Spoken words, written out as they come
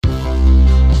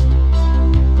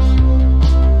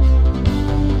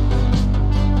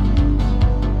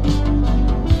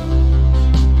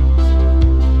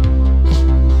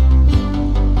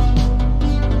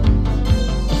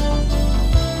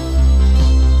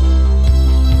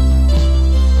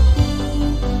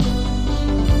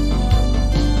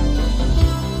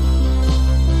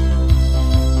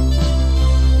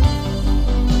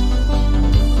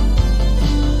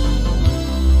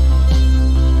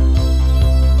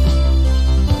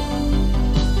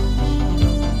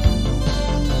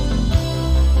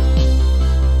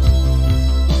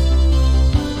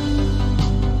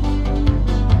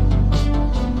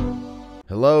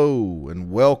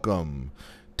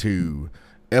to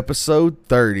episode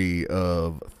 30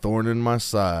 of Thorn in My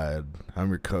Side.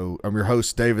 I'm your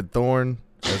host, David Thorn,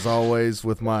 as always,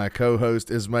 with my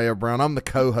co-host Ismaiah Brown. I'm the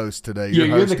co-host today.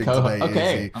 You're the co-host.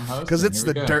 Okay, Izzy, I'm hosting.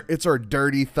 because it's our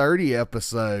Dirty 30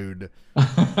 episode.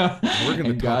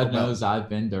 And God knows I've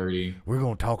been dirty. We're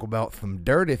gonna talk about some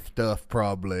dirty stuff,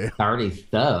 probably. Dirty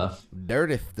stuff.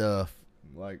 Dirty stuff.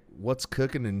 Like what's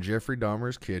cooking in Jeffrey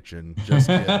Dahmer's kitchen. Just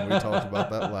kidding. We talked about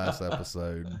that last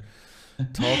episode.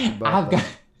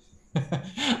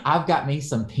 I've got me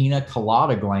some pina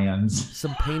colada glands.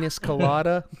 Some penis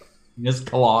colada. Penis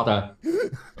colada.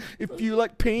 If you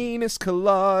like penis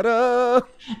colada.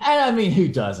 And I mean, who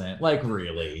doesn't? Like,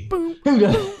 really? Boom, Who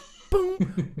doesn't? boom,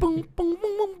 boom, boom, boom,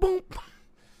 boom, boom.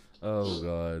 Oh,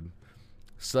 God.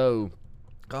 So,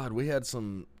 God, we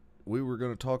were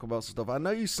going to talk about some stuff. I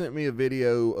know you sent me a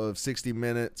video of 60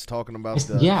 Minutes talking about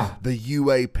the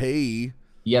UAP.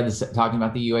 Yeah, talking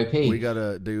about the UAP. We got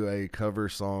to do a cover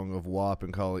song of WAP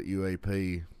and call it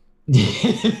UAP.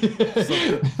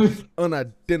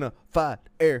 Unidentified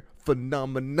air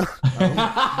phenomenon.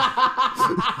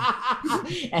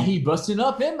 And he busting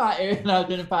up in my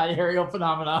unidentified aerial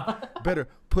phenomenon. Better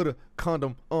put a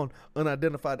condom on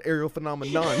unidentified aerial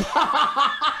phenomenon.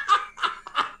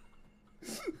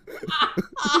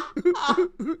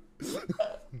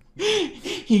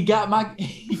 He got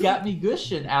me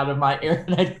gushing out of my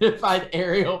unidentified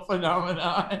aerial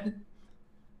phenomenon.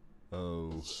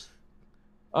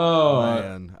 Oh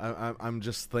man, I'm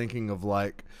just thinking of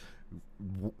like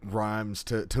rhymes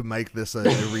to make this a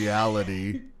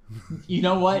reality. You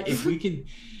know what? If we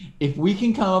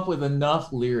can come up with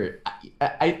enough lyric,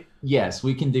 yes,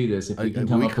 we can do this. If we can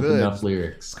come up with enough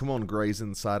lyrics. Come on, Grey's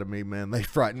inside of me, man. They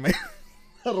frighten me.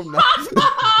 I don't know.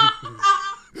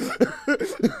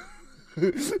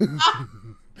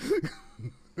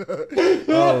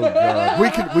 Oh God,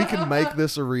 we can make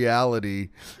this a reality.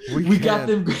 We got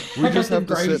them. We just have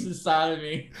them Grace inside of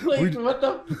me. Like, what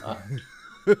the fuck?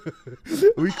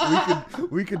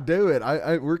 we could do it.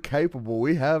 We're capable.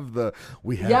 We have the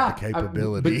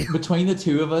capability. Between the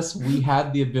two of us, we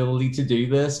have the ability to do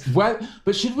this. But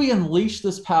should we unleash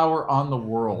this power on the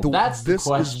world? That's the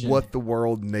question. This is what the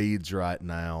world needs right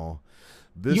now.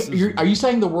 Are you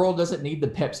saying the world doesn't need the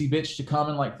Pepsi bitch to come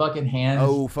and like fucking hand?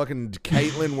 Oh, fucking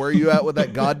Caitlyn, where are you at with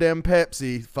that goddamn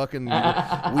Pepsi? Fucking,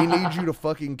 we need you to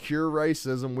fucking cure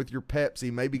racism with your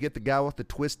Pepsi. Maybe get the guy with the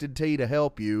twisted tea to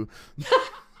help you.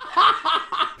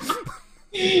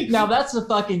 Now that's a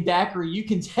fucking daiquiri you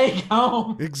can take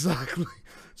home. Exactly.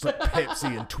 It's like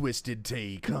Pepsi and twisted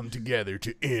tea come together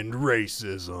to end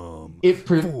racism. They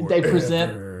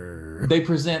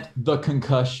present the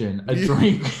concussion, a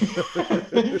drink.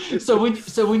 So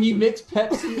when you mix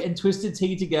Pepsi and twisted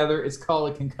tea together, it's called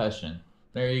a concussion.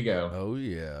 There you go. Oh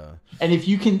yeah. And if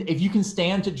you can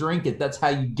stand to drink it, that's how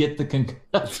you get the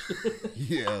concussion.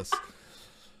 Yes.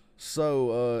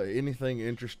 So anything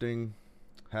interesting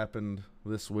happened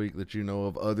this week that you know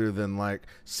of other than like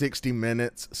 60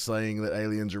 Minutes saying that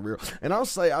aliens are real? And I'll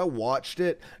say I watched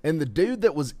it, and the dude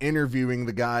that was interviewing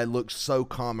the guy looked so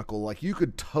comical. Like you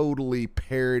could totally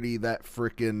parody that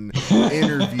freaking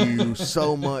interview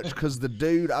so much, because the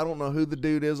dude, I don't know who the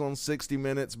dude is on 60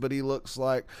 Minutes, but he looks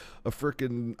like a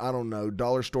freaking, I don't know,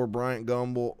 dollar store Bryant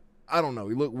Gumbel. I don't know,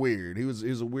 he looked weird. He was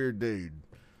a weird dude.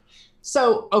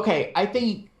 So okay, I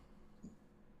think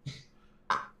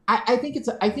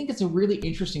it's a really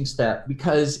interesting step,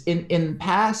 because in the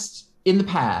past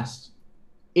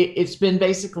it's been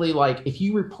basically like, if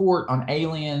you report on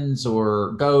aliens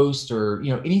or ghosts or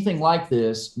anything like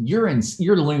this, you're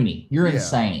loony, you're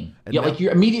insane. And like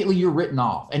you're written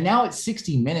off. And now it's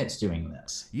 60 Minutes doing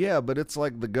this. Yeah, but it's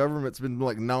like the government's been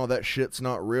like, no, that shit's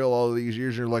not real all these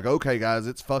years. You're like, okay, guys,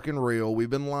 it's fucking real. We've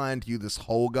been lying to you this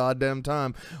whole goddamn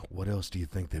time. What else do you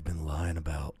think they've been lying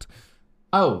about?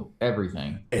 Oh,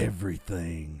 everything.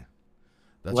 Everything.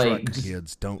 That's like, right,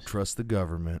 kids. Don't trust the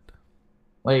government.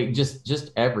 Like,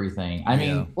 just everything. I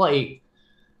mean, like,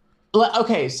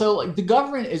 okay, so like the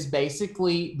government is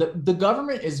basically the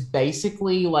government is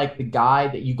basically like the guy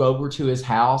that you go over to his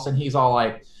house and he's all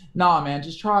like, nah, man,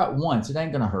 just try it once. It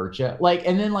ain't gonna hurt you. Like,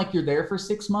 and then like you're there for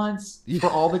 6 months for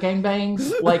all the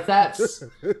gangbangs. Like, that's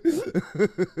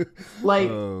like,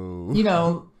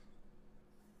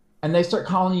 and they start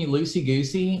calling you loosey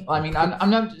goosey. I mean, I'm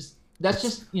not just. That's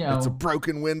just It's a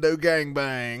broken window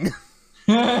gangbang.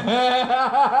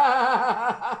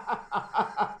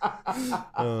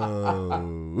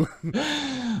 Oh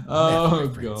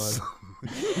God.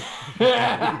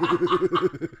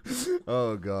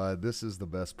 Oh God, this is the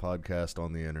best podcast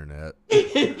on the internet.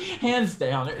 Hands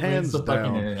down, it wins the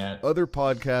fucking internet. Other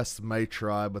podcasts may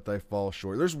try, but they fall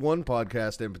short. There's one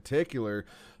podcast in particular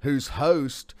whose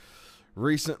host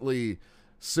recently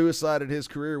suicided his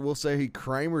career. We'll say he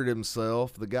Kramered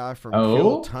himself. The guy from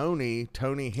Kill Tony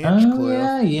Hinchcliffe.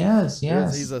 Oh yeah, yes.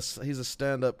 He's a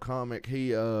stand-up comic.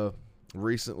 He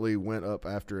recently went up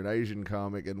after an Asian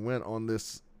comic and went on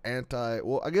this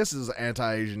I guess it's an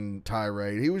anti-Asian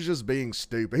tirade. He was just being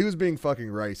stupid. He was being fucking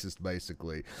racist,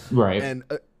 basically. Right. And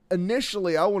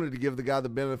initially, I wanted to give the guy the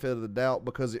benefit of the doubt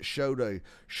because it showed a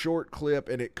short clip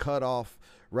and it cut off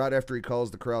right after he calls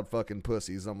the crowd fucking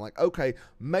pussies. I'm like, okay,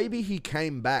 maybe he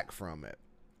came back from it.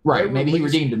 Right. Maybe he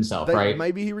redeemed himself, right?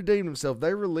 Maybe he redeemed himself.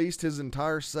 They released his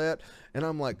entire set, and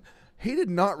I'm like, he did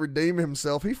not redeem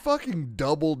himself. He fucking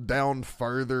doubled down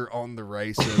further on the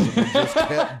racism and just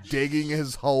kept digging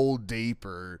his hole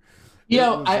deeper.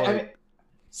 I mean,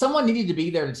 someone needed to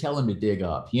be there to tell him to dig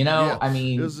up, Yeah, I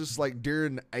mean, it was just like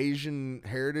during Asian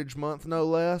Heritage Month, no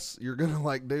less. You're gonna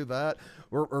like do that,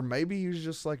 or maybe he's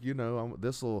just like,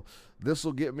 this will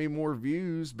get me more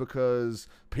views because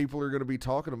people are gonna be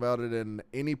talking about it, and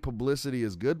any publicity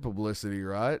is good publicity,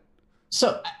 right?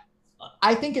 So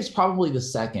I think it's probably the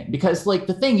second, because like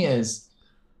the thing is,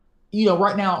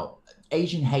 right now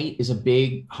Asian hate is a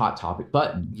big hot topic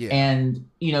button. Yeah. And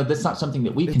that's not something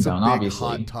that we condone, obviously.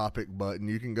 Hot Topic button.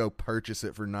 You can go purchase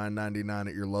it for $9.99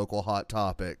 at your local Hot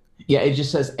Topic. Yeah, it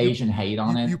just says Asian hate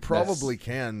on it. You probably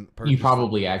can purchase You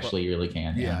probably actually really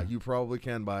can. Yeah, you probably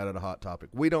can buy it at a Hot Topic.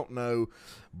 We don't know,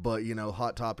 but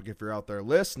Hot Topic, if you're out there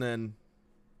listening,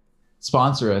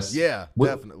 sponsor us. Yeah,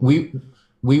 definitely.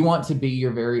 We want to be your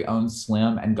very own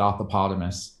Slim and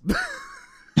Gothopotamus.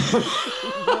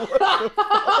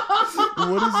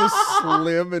 What is a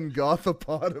Slim and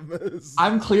Gothopotamus?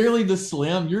 I'm clearly the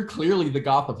Slim. You're clearly the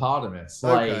Gothopotamus.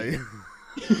 Okay.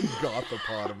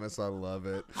 Gothopotamus. I love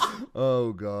it.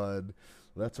 Oh, God.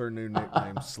 That's our new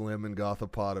nickname, Slim and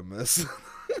Gothopotamus.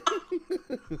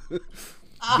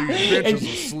 The adventures of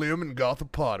Slim and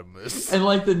Gothopotamus. And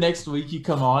like the next week you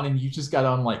come on and you just got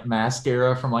on like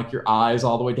mascara from like your eyes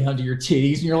all the way down to your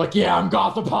titties, and you're like, yeah, I'm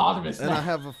Gothopotamus now. And I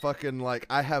have a fucking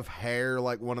I have hair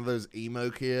like one of those emo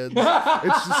kids.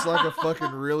 It's just like a fucking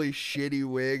really shitty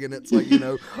wig, and it's like,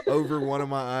 over one of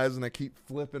my eyes, and I keep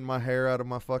flipping my hair out of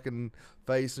my fucking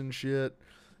face and shit.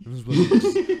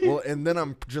 Well, and then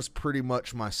I'm just pretty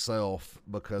much myself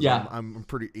because I'm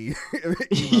pretty emo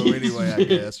anyway, I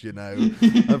guess,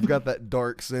 I've got that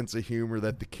dark sense of humor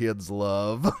that the kids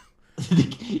love.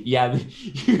 Yeah,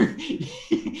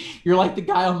 you're like the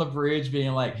guy on the bridge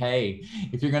being like, hey,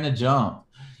 if you're gonna jump,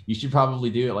 you should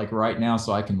probably do it like right now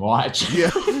so I can watch.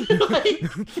 Yeah.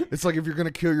 It's like, if you're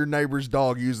gonna kill your neighbor's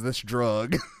dog, use this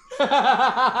drug.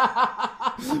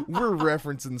 We're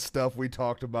referencing stuff we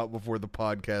talked about before the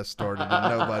podcast started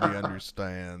and nobody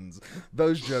understands.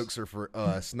 Those jokes are for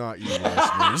us, not you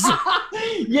listeners.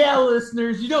 Yeah,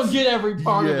 listeners, you don't get every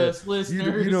part of this,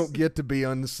 listeners. You don't get to be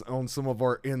on some of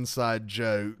our inside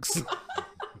jokes.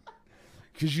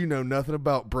 Because you know nothing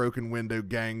about broken window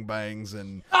gangbangs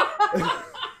and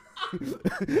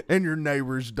and your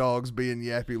neighbor's dogs being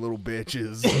yappy little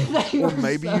bitches. Or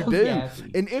maybe you do.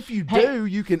 Yappy. And if you do,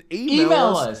 you can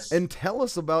email us and tell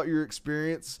us about your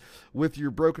experience with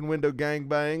your broken window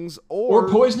gangbangs or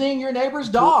poisoning your neighbor's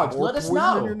dogs. Let us know.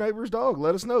 Poisoning your neighbor's dog.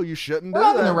 Let us know. You shouldn't do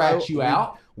that. We're not going to rat you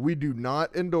out. We do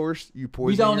not endorse you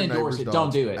poisoning your neighbor's dogs. We don't endorse it.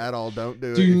 Don't do it. At all. Don't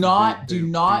do it. Do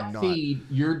not feed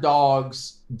your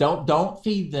dogs. Don't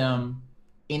feed them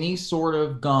any sort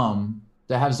of gum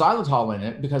that have xylitol in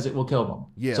it, because it will kill them.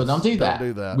 Yes, so don't do that. Don't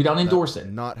do that. We don't endorse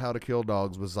it. Not how to kill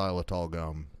dogs with xylitol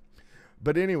gum.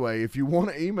 But anyway, if you want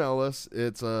to email us,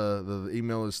 it's the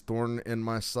email is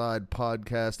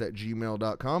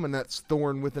thorninmysidepodcast@gmail.com, and that's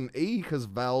Thorn with an E because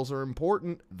vowels are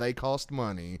important. They cost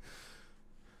money.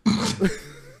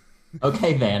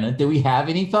 Okay, Vanna, do we have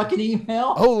any fucking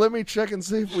email? Oh, let me check and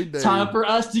see if we do. Time for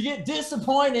us to get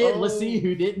disappointed. Oh. Let's see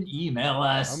who didn't email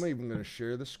us. I'm even going to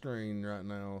share the screen right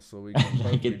now so we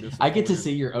can I get to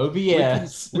see your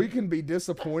OBS. We can be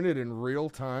disappointed in real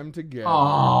time together.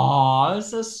 Aw,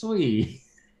 that's so sweet.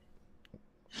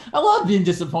 I love being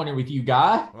disappointed with you,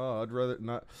 Guy. Oh, I'd rather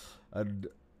not. I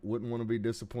wouldn't want to be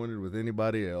disappointed with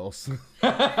anybody else.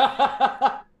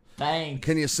 Thanks.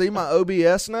 Can you see my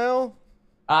OBS now?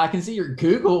 I can see your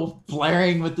Google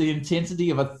flaring with the intensity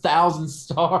of 1,000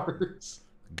 stars.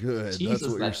 Good. Jesus,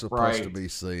 that's what you're supposed to be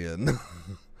seeing.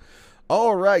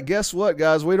 All right, guess what,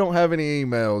 guys? We don't have any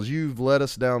emails. You've let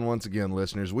us down once again,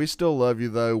 listeners. We still love you,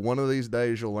 though. One of these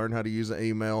days, you'll learn how to use an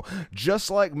email, just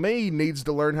like me needs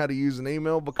to learn how to use an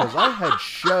email, because I had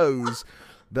shows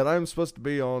that I'm supposed to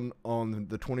be on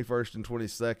the 21st and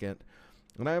 22nd,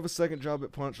 and I have a second job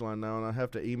at Punchline now, and I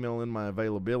have to email in my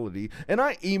availability, and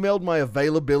I emailed my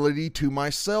availability to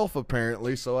myself,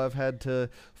 apparently, so I've had to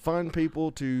find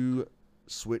people to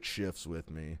switch shifts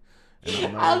with me.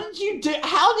 How did you do that?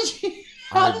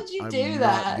 I'm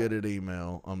not good at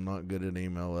email. I'm not good at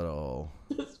email at all.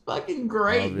 That's fucking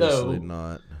great, Obviously though.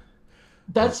 not.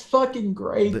 That's fucking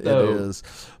great, though. It is.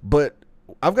 But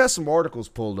I've got some articles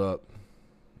pulled up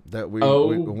that we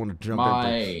want to jump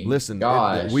into. Listen,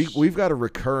 we've got a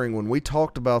recurring one. We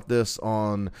talked about this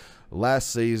on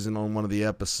last season on one of the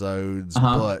episodes,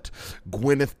 but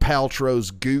Gwyneth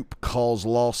Paltrow's Goop calls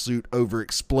lawsuit over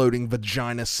exploding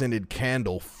vagina-scented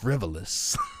candle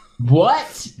frivolous.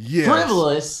 What? Yes.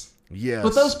 Frivolous? Yes.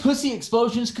 But those pussy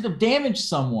explosions could have damaged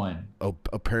someone. Oh,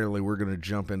 apparently we're going to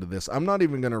jump into this. I'm not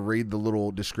even going to read the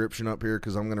little description up here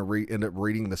because I'm going to end up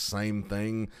reading the same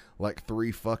thing like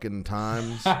 3 fucking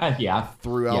times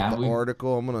throughout the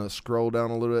article. I'm going to scroll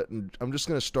down a little bit, and I'm just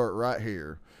going to start right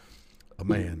here. A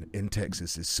man in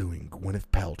Texas is suing Gwyneth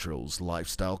Paltrow's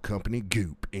lifestyle company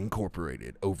Goop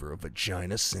Incorporated over a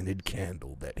vagina-scented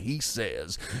candle that he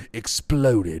says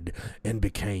exploded and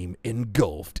became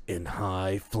engulfed in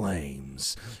high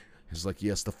flames. He's like,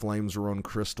 yes, the flames were on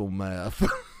crystal meth.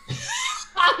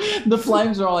 The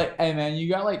flames are all like, hey, man, you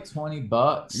got like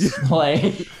 $20.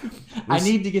 Like, I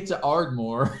need to get to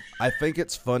Ardmore. I think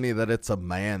it's funny that it's a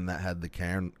man that had the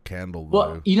candle, though.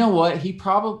 Well, you know what? He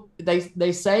probably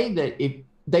they say that if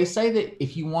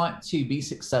you want to be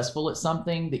successful at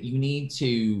something, that you need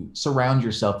to surround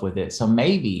yourself with it. So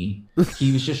maybe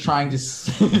he was just trying to.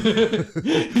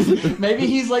 Maybe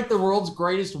he's like the world's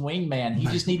greatest wingman. He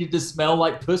just needed to smell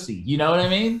like pussy. You know what I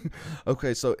mean?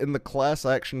 Okay, so in the class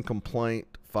action complaint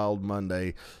filed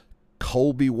Monday,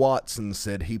 Colby Watson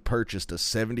said he purchased a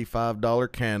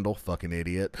 $75 candle, fucking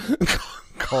idiot,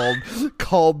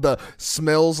 called the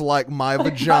Smells Like My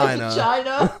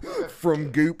Vagina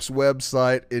from Goop's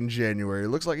website in January. It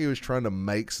looks like he was trying to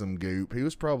make some Goop. He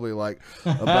was probably like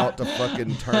about to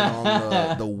fucking turn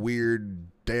on the weird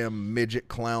damn midget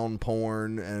clown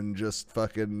porn and just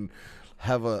fucking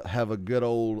have a good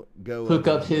old go. Hook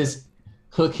up his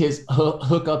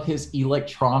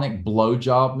electronic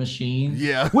blowjob machine.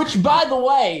 Yeah. Which, by the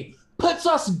way, puts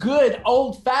us good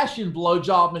old-fashioned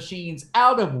blowjob machines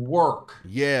out of work.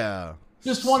 Yeah.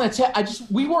 Just want to tell,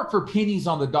 we work for pennies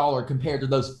on the dollar compared to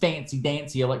those fancy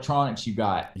dancy electronics you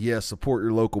got. Yeah, support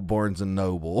your local Barnes and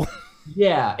Noble.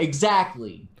 Yeah,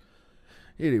 exactly.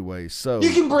 Anyway, so you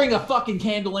can bring a fucking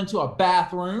candle into a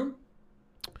bathroom.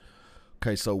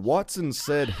 Okay, so Watson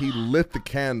said he lit the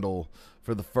candle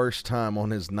for the first time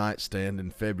on his nightstand in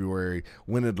February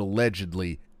when it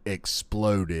allegedly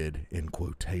exploded, in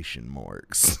quotation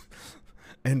marks,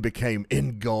 and became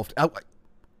engulfed.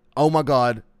 Oh my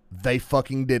God, they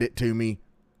fucking did it to me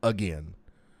again.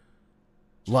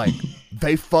 Like,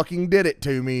 they fucking did it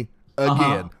to me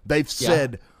again. They've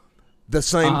said the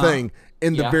same thing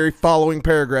in the very following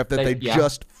paragraph that they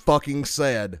just fucking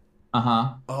said.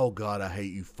 Oh God, I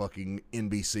hate you, fucking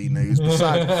NBC News.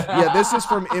 Besides, this is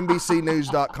from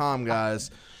NBCnews.com,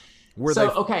 guys, where they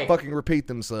fucking repeat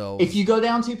themselves. If you go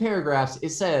down 2 paragraphs, it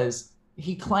says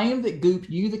he claimed that Goop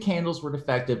knew the candles were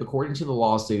defective. According to the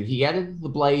lawsuit, he added that the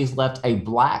blaze left a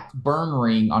black burn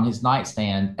ring on his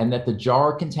nightstand, and that the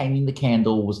jar containing the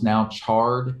candle was now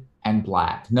charred and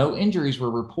black. No injuries were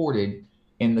reported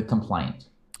in the complaint.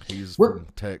 He's from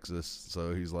Texas,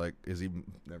 so he's like, is he?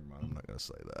 Never mind, I'm not going to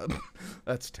say that.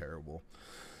 That's terrible.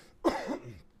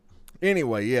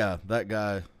 Anyway, yeah, that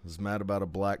guy is mad about a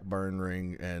black burn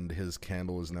ring, and his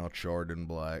candle is now charred in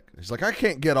black. He's like, I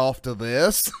can't get off to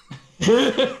this.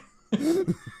 A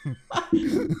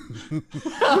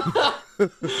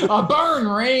burn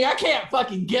ring? I can't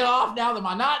fucking get off now that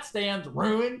my nightstand's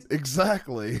ruined.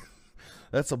 Exactly.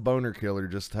 That's a boner killer,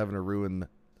 just having a ruined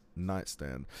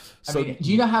nightstand. So, I mean,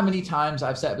 do you know how many times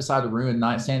I've sat beside a ruined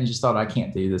nightstand and just thought, I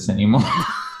can't do this anymore?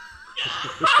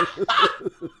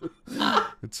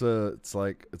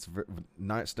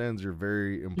 Nightstands are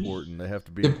very important. They have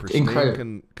to be in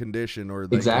pristine condition, or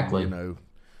they can,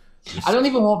 I don't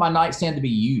even want my nightstand to be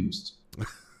used.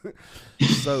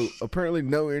 So apparently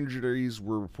no injuries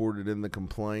were reported in the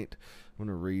complaint. I'm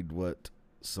going to read what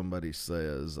somebody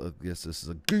says. I guess this is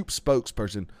a Goop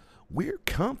spokesperson. We're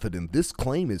confident this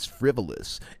claim is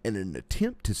frivolous and an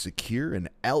attempt to secure an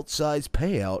outsized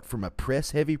payout from a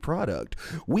press-heavy product.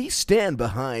 We stand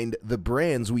behind the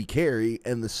brands we carry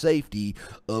and the safety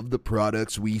of the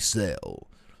products we sell,"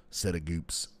 said a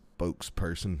Goop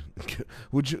spokesperson.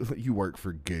 Would you work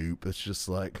for Goop? It's just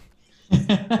like,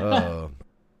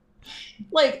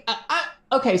 like,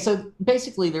 okay, so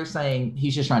basically they're saying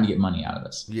he's just trying to get money out of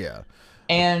this. Yeah.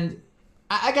 And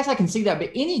I guess I can see that,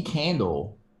 but any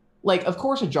candle, like, of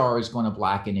course a jar is going to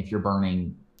blacken if you're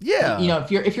burning. Yeah. You know,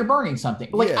 if you're burning something.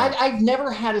 Like, yeah. I've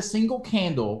never had a single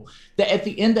candle that at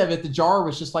the end of it, the jar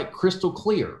was just like crystal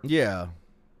clear. Yeah.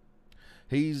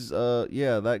 He's,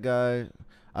 that guy.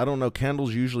 I don't know.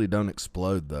 Candles usually don't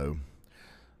explode, though.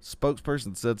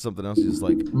 Spokesperson said something else. He's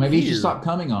like, maybe he should stop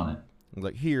coming on it.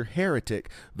 Like, here, Heretic,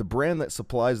 the brand that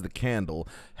supplies the candle,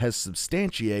 has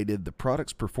substantiated the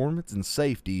product's performance and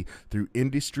safety through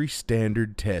industry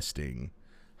standard testing.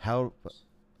 I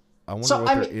wonder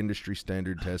what their industry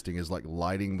standard testing is, like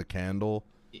lighting the candle.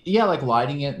 Yeah, like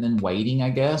lighting it and then waiting, I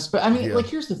guess. But I mean, like,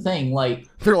 here's the thing, like,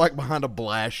 they're like behind a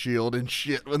blast shield and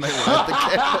shit when they light the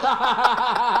candle.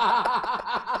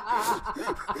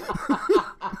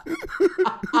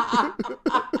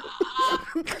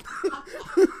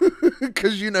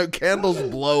 Because, you know, candles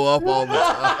blow up all the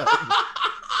time.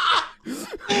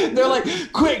 They're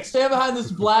like, quick, stand behind this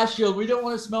blast shield. We don't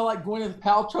want to smell like Gwyneth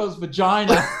Paltrow's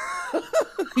vagina.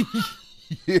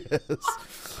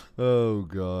 Yes. Oh,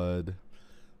 God.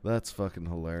 That's fucking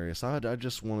hilarious. I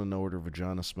just want to know what her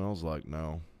vagina smells like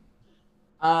now.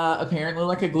 Apparently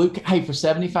like a glue. Hey, for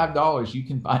 $75, you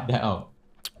can find out.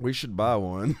 We should buy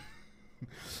one.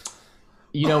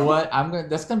 You know what?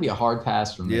 That's gonna be a hard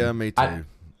pass for me. Yeah, me too.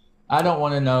 I don't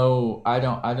want to know. I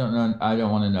don't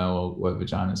want to know what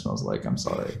vagina smells like. I'm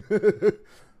sorry.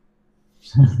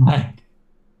 Like,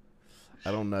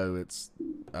 I don't know. It's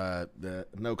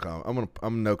no comment.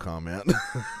 I'm no comment.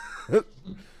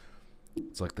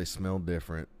 It's like they smell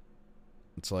different.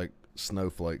 It's like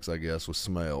snowflakes, I guess, with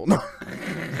smell.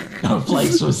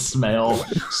 Snowflakes with smell.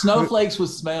 Snowflakes with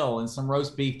smell and some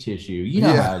roast beef tissue. You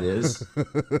know how it is.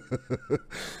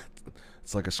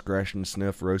 It's like a scratch and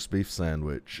sniff roast beef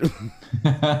sandwich.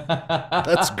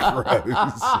 That's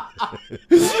gross.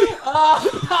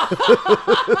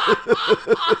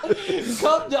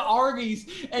 Come to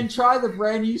Arby's and try the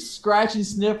brand new scratch and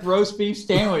sniff roast beef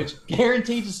sandwich.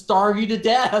 Guaranteed to starve you to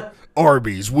death.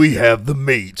 Arby's, we have the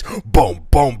meat. Boom,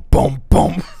 boom, boom,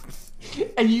 boom.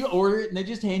 And you order it, and they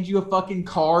just hand you a fucking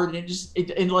card, and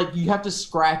and like you have to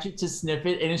scratch it to sniff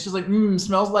it, and it's just like,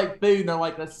 smells like food. And they're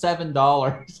like, that's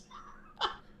 $7.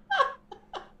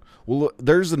 Well,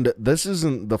 this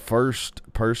isn't the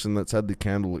first person that's had the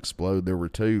candle explode. There were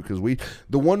two, because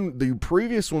the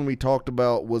previous one we talked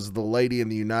about was the lady in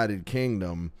the United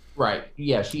Kingdom. Right.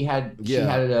 Yeah, she had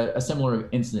a similar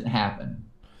incident happen.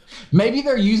 Maybe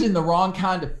they're using the wrong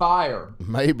kind of fire.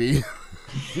 Maybe.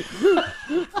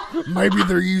 Maybe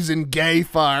they're using gay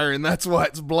fire, and that's why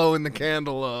it's blowing the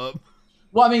candle up.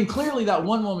 Well, I mean, clearly that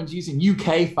one woman's using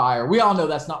UK fire. We all know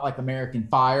that's not like American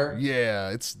fire.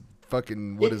 Yeah, it's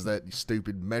fucking, what is that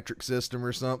stupid metric system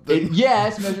or something?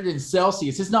 It's measured in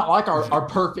Celsius. It's not like our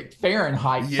perfect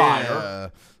Fahrenheit fire.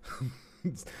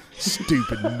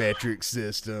 Stupid metric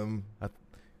system.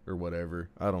 Or whatever.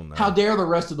 I don't know. How dare the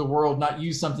rest of the world not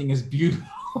use something as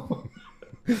beautiful?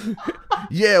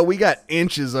 Yeah, we got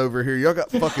inches over here. Y'all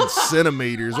got fucking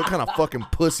centimeters. What kind of fucking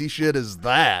pussy shit is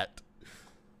that?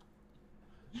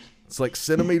 It's like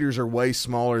centimeters are way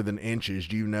smaller than inches.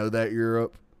 Do you know that,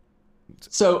 Europe?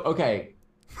 So, okay.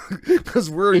 Because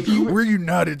we're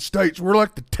United States. We're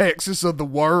like the Texas of the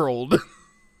world.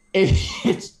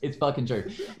 It's fucking true.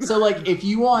 So, like, if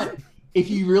you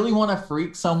really want to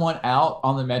freak someone out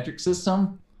on the metric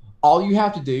system, all you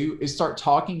have to do is start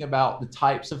talking about the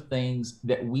types of things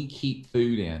that we keep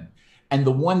food in. And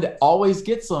the one that always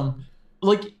gets them,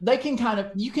 like,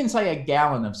 you can say a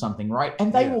gallon of something, right?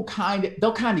 And they'll kind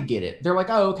of get it. They're like,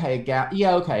 oh, okay, a gallon.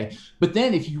 Yeah, okay. But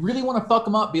then if you really want to fuck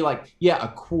them up, be like, yeah, a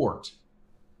quart.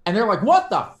 And they're like, what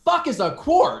the fuck is a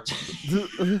quart?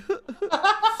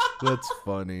 That's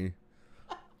funny.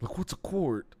 Like, what's a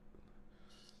quart?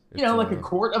 Like a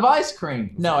quart of ice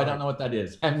cream. No, I don't know what that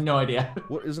is. I have no idea.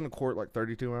 What, isn't a quart like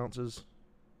 32 ounces?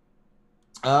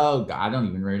 Oh, God, I don't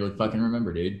even really fucking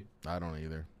remember, dude. I don't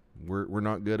either. We're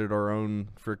not good at our own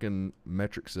freaking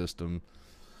metric system.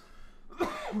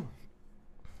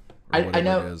 I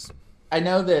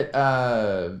know that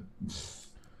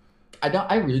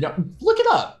I really don't. Look it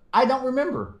up. I don't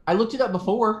remember. I looked it up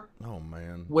before. Oh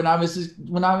man. When I was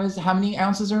how many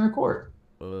ounces are in a quart?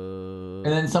 And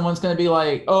then someone's going to be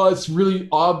like, oh, it's really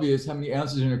obvious how many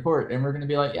ounces are in a quart. And we're going to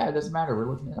be like, yeah, it doesn't matter. We're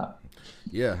looking it up.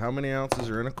 Yeah, how many ounces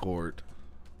are in a quart?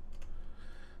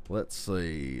 Let's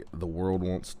see. The world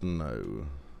wants to know.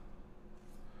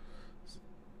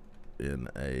 In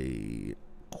a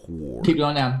quart. Keep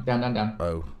going down, down, down, down.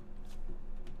 Oh.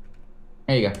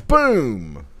 There you go.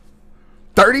 Boom!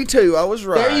 32. I was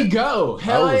right. There you go.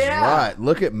 Hell I was yeah. right.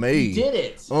 Look at me. You did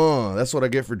it. That's what I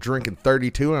get for drinking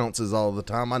 32 ounces all the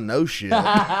time. I know shit.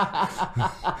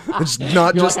 It's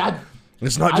not You're just like,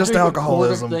 it's not I just drink a quart of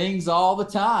alcoholism. things all the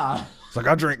time. It's like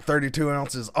I drink 32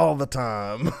 ounces all the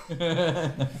time.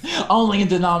 Only in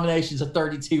denominations of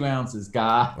 32 ounces,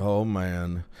 guy. Oh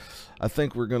man. I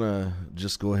think we're gonna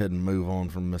just go ahead and move on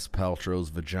from Miss Paltrow's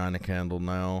vagina candle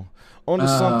now. On to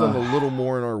something a little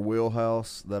more in our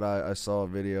wheelhouse that I saw a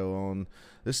video on.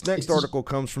 This next article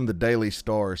comes from the Daily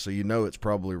Star, so you know it's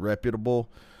probably reputable.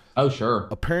 Oh, sure.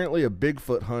 Apparently, a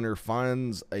Bigfoot hunter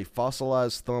finds a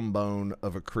fossilized thumb bone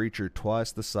of a creature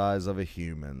twice the size of a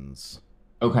human's.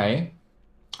 Okay.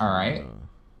 All right.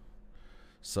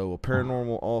 So, a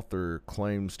paranormal author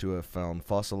claims to have found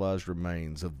fossilized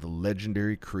remains of the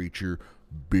legendary creature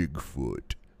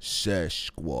Bigfoot,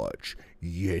 Sasquatch,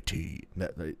 Yeti.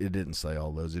 It didn't say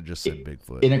all those. It just said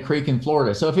Bigfoot. In a creek in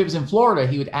Florida. So if it was in Florida,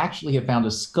 he would actually have found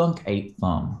a skunk-ape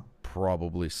thumb.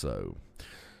 Probably so.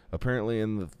 Apparently,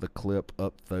 in the clip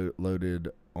uploaded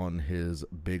on his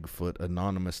Bigfoot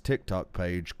Anonymous TikTok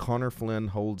page, Connor Flynn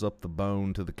holds up the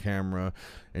bone to the camera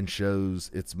and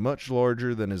shows it's much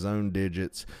larger than his own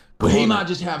digits. Well, he might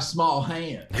just have small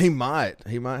hands. He might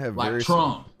have like very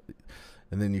Trump.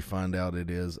 And then you find out it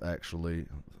is actually,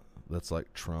 that's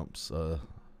like Trump's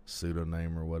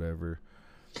pseudonym or whatever.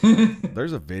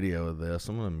 There's a video of this.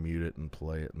 I'm gonna mute it and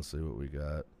play it and see what we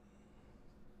got.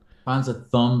 Finds a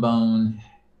thumb bone.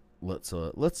 Let's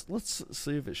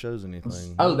see if it shows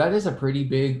anything. Oh, that is a pretty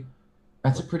big.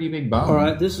 That's a pretty big bone. All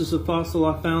right, this is a fossil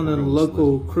I found in a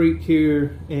local creek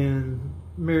here in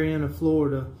Marianna,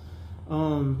 Florida.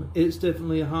 It's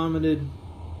definitely a hominid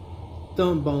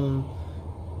thumb bone.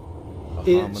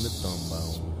 Hominid thumb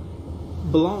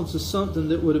bone. Belongs to something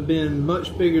that would have been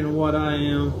much bigger than what I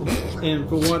am, and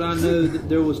from what I know, that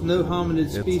there was no hominid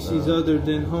species other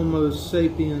than Homo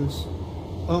sapiens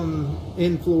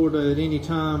in Florida at any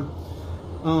time.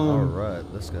 All right,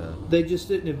 this guy. They just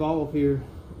didn't evolve here,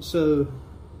 so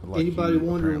Like anybody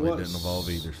wondering what what didn't evolve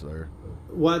either, sir.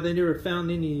 Why they never found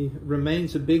any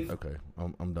remains of Bigfoot? Okay,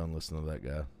 I'm done listening to that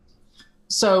guy.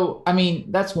 So, I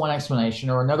mean, that's one explanation.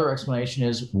 Or another explanation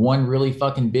is one really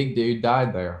fucking big dude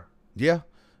died there. Yeah,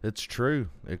 it's true.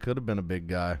 It could have been a big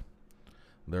guy.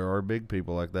 There are big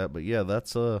people like that, but yeah,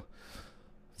 it's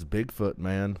Bigfoot,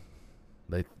 man.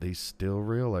 He's still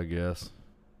real, I guess.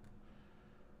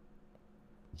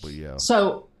 But yeah.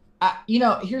 So,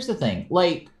 here's the thing.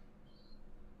 Like,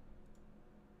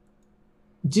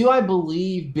 do I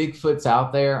believe Bigfoot's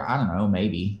out there? I don't know,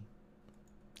 maybe.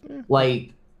 Yeah.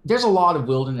 Like, there's a lot of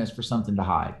wilderness for something to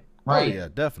hide, right? Oh, yeah,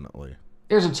 definitely.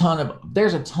 There's a ton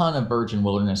of virgin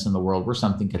wilderness in the world where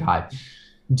something could hide.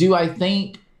 Do I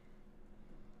think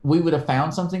we would have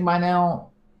found something by now?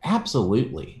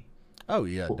 Absolutely. Oh,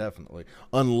 yeah, definitely.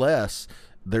 Unless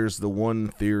there's the one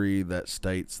theory that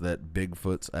states that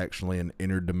Bigfoot's actually an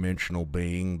interdimensional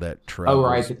being that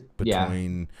travels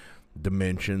between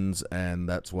dimensions, and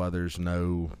that's why there's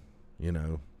no,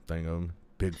 thing of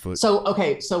Bigfoot. So,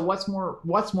 okay, so what's more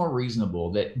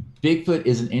reasonable, that Bigfoot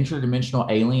is an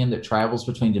interdimensional alien that travels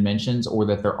between dimensions, or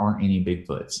that there aren't any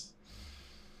Bigfoots?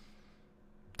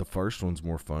 The first one's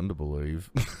more fun to believe.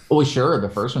 Well, sure, the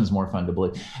first one's more fun to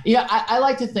believe. Yeah, I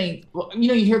like to think.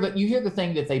 You hear the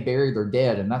thing that they bury their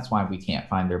dead, and that's why we can't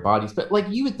find their bodies. But like,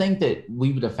 you would think that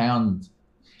we would have found,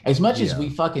 as much as we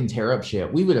fucking tear up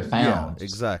shit, we would have found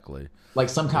exactly like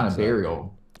some kind of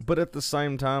burial. But at the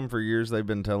same time, for years they've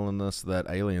been telling us that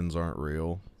aliens aren't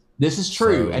real. This is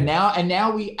true, so, and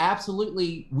now we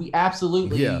absolutely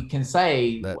can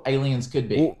say that aliens could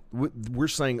be. Well, we're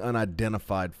saying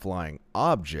unidentified flying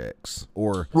objects,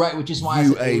 or right, which is why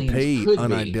UAP,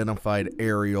 unidentified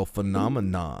aerial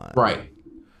phenomenon. Right,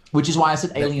 which is why I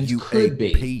said aliens could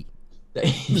be.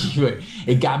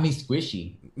 It got me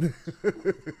squishy.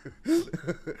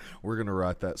 We're gonna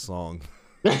write that song.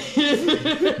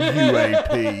 UAP.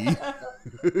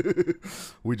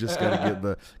 We just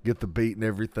gotta get the beat and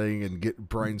everything and get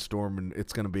brainstorming.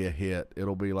 It's gonna be a hit.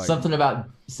 It'll be like something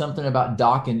about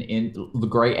docking in, the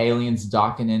gray aliens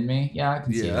docking in me. Yeah, I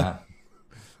can see that.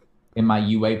 In my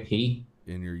UAP.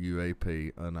 In your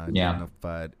UAP,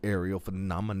 unidentified aerial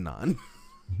phenomenon.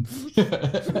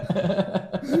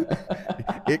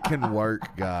 It can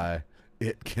work, guy.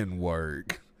 It can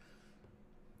work.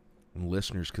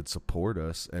 listeners could support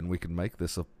us and we can make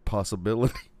this a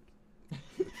possibility.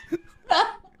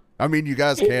 I mean, you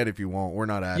guys can if you want. We're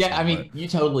not asking. Yeah, I mean, you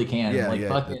totally can. Yeah, like, yeah.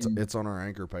 fucking... It's on our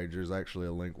Anchor page. There's actually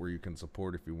a link where you can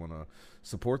support if you want to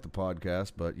support the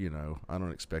podcast. But, you know, I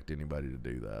don't expect anybody to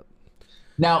do that.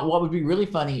 Now, what would be really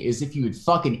funny is if you would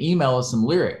fucking email us some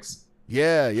lyrics.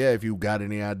 Yeah. If you got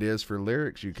any ideas for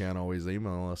lyrics, you can always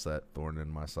email us at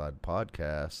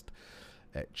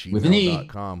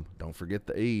thorninmysidepodcast@gmail.com. Don't forget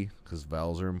the E, because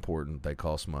vowels are important. They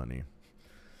cost money.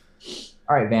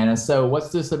 All right, Vanna. So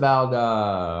what's this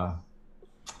about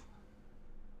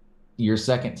your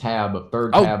second tab,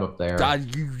 third tab up there?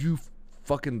 God, you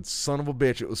fucking son of a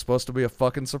bitch. It was supposed to be a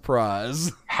fucking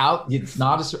surprise. How? It's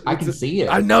not I can see it.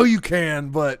 I know you can,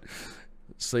 but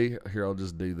see, here, I'll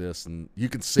just do this and you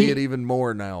can see it even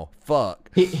more now.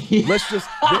 Fuck. Let's just...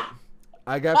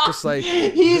 I got to say,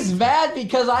 he's mad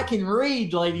because I can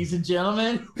read, ladies and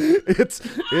gentlemen.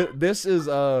 This is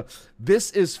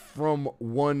from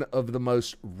one of the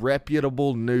most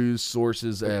reputable news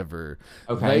sources ever.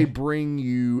 Okay. They bring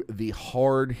you the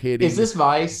hard-hitting... Is this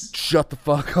Vice? Shut the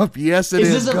fuck up. Yes, it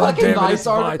is. Is this a fucking Vice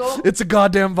article? It's a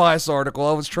goddamn Vice article.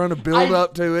 I was trying to build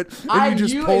up to it, and you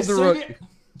just pulled the rug.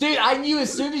 Dude, I knew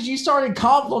as soon as you started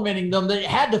complimenting them that it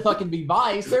had to fucking be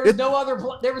Vice. There was no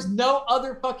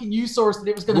other fucking news source that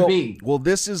it was going to be. Well,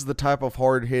 this is the type of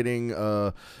hard-hitting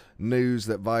news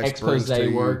that Vice brings to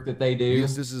you. Work that they do.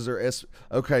 Yes, this is their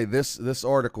okay. This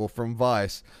article from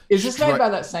Vice is this made by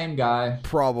that same guy?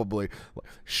 Probably.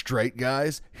 Straight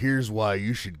guys, here's why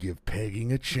you should give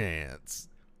pegging a chance.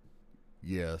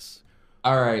 Yes.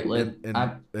 All right, you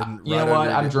know what?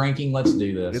 I'm drinking. Let's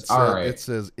do this. All right. It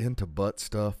says into butt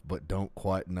stuff, but don't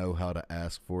quite know how to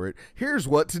ask for it. Here's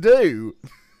what to do.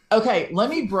 Okay, let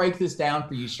me break this down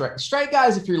for you, straight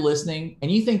guys. If you're listening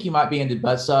and you think you might be into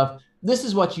butt stuff, this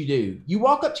is what you do. You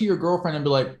walk up to your girlfriend and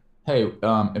be like, "Hey,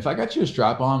 if I got you a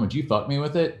strap on, would you fuck me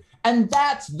with it?" And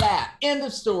that's that. End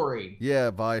of story.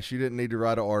 Yeah, Vice, you didn't need to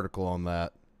write an article on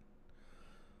that.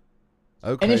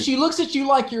 Okay. And if she looks at you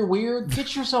like you're weird,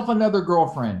 get yourself another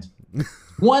girlfriend.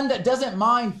 One that doesn't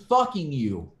mind fucking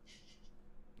you.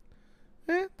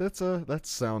 That's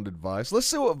sound advice. Let's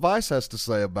see what Vice has to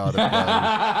say about it.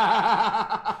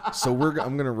 So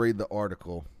I'm going to read the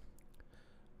article.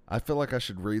 I feel like I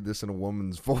should read this in a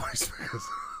woman's voice.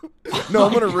 No,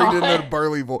 I'm going to read it in a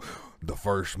burly voice. The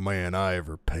first man I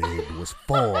ever pegged was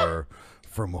far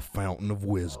from a fountain of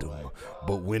wisdom.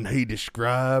 But when he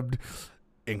described...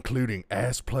 including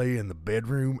ass play in the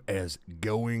bedroom as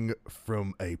going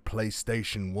from a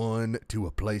PlayStation 1 to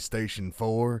a PlayStation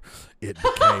 4, it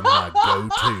became my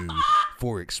go-to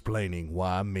for explaining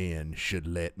why men should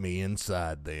let me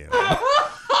inside them.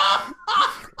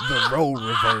 The role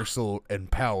reversal and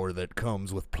power that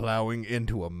comes with plowing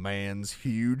into a man's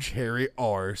huge hairy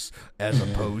arse as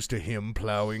opposed to him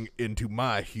plowing into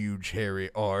my huge hairy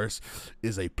arse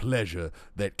is a pleasure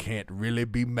that can't really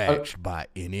be matched by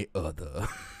any other.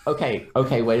 Okay,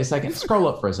 wait a second. Scroll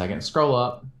up for a second. Scroll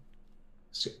up.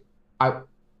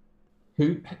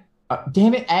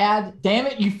 Damn it, ad. Damn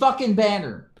it, you fucking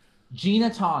banner.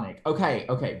 Gina Tonic.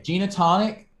 Okay. Gina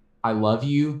Tonic, I love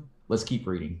you. Let's keep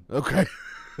reading. Okay.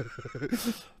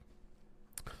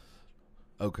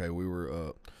 Okay, we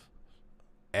were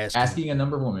asking a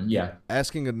number of women. Yeah.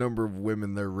 Asking a number of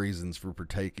women their reasons for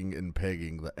partaking in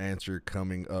pegging. The answer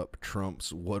coming up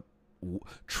trumps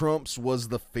was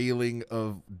the feeling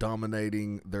of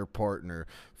dominating their partner.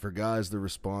 For guys, the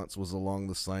response was along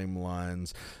the same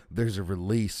lines. There's a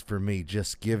release for me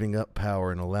just giving up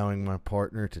power and allowing my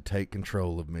partner to take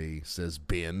control of me, says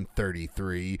Ben,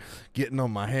 33. Getting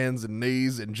on my hands and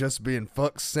knees and just being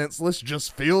fucked senseless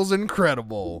just feels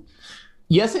incredible.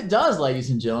 Yes, it does,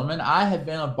 ladies and gentlemen. I have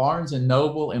been a Barnes &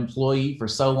 Noble employee for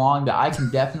so long that I can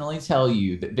definitely tell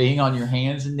you that being on your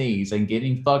hands and knees and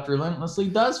getting fucked relentlessly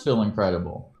does feel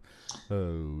incredible.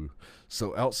 Oh,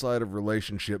 so outside of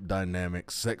relationship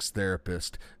dynamics, sex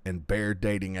therapist and bear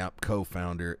dating app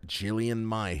co-founder Jillian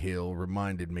Myhill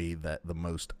reminded me that the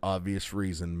most obvious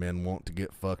reason men want to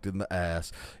get fucked in the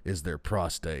ass is their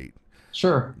prostate.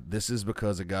 Sure. This is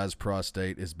because a guy's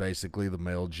prostate is basically the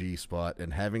male G-spot,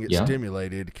 and having it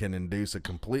stimulated can induce a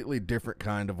completely different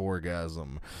kind of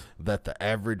orgasm that the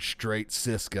average straight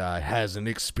cis guy hasn't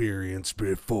experienced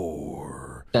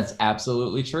before. That's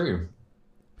absolutely true.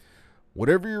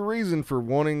 Whatever your reason for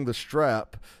wanting the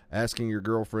strap, asking your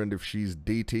girlfriend if she's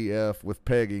DTF with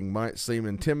pegging might seem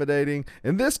intimidating.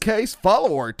 In this case,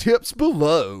 follow our tips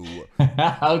below.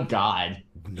 Oh, God.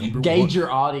 Gauge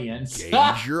your audience.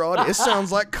 Gauge your audience. It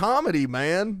sounds like comedy,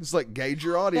 man. It's like gauge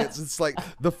your audience. It's like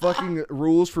the fucking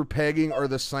rules for pegging are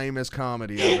the same as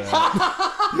comedy. I bet.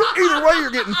 Either way,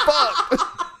 you're getting fucked.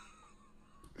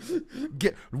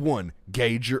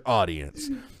 Gauge your audience.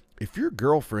 If your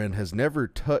girlfriend has never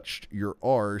touched your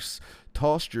arse,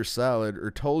 tossed your salad, or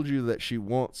told you that she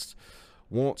wants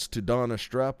to don a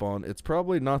strap-on, it's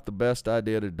probably not the best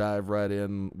idea to dive right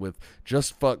in with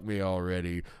 "just fuck me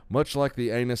already." Much like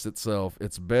the anus itself,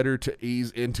 it's better to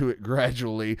ease into it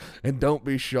gradually, and don't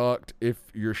be shocked if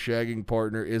your shagging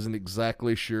partner isn't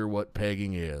exactly sure what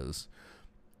pegging is.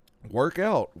 Work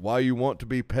out why you want to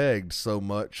be pegged so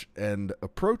much and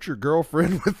approach your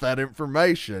girlfriend with that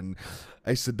information.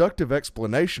 A seductive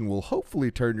explanation will hopefully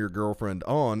turn your girlfriend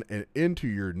on and into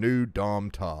your new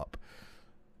dom top.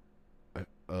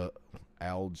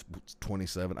 Al's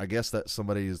 27. I guess that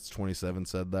somebody is 27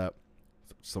 said that.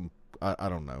 I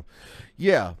don't know.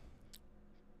 Yeah.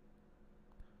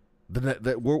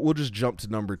 We'll just jump to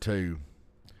number 2.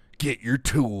 Get your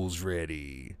tools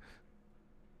ready.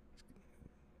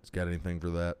 Got anything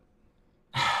for that?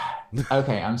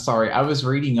 Okay, I'm sorry. I was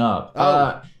reading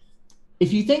up.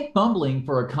 If you think fumbling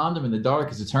for a condom in the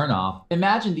dark is a turnoff,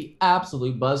 imagine the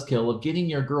absolute buzzkill of getting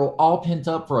your girl all pent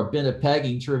up for a bit of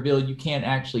pegging to reveal you can't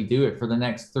actually do it for the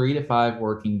next 3 to 5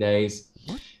 working days.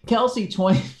 What? Kelsey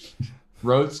 20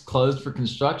 roads closed for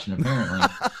construction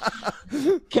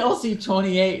apparently. Kelsey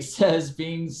 28 says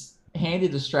being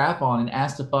handed a strap on and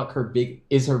asked to fuck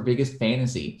is her biggest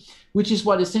fantasy, which is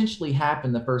what essentially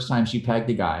happened the first time she pegged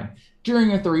a guy.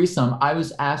 During a threesome, I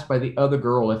was asked by the other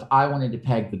girl if I wanted to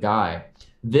peg the guy,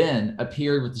 then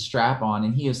appeared with the strap on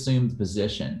and he assumed the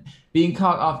position. Being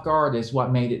caught off guard is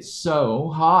what made it so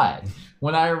hot.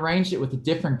 When I arranged it with a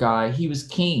different guy, he was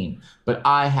keen, but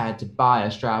I had to buy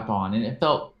a strap on and it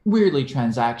felt weirdly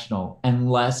transactional and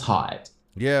less hot.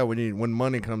 Yeah, when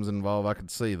money comes involved, I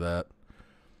could see that.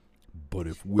 But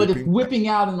if whipping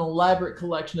out an elaborate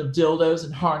collection of dildos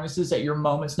and harnesses at your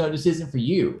moment's notice isn't for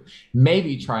you,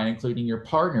 maybe try including your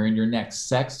partner in your next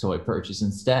sex toy purchase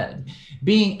instead.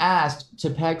 Being asked to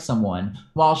peg someone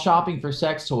while shopping for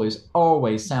sex toys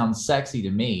always sounds sexy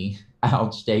to me.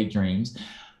 Ouch, daydreams.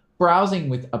 Browsing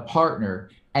with a partner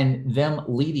and them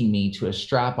leading me to a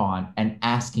strap-on and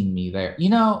asking me there. You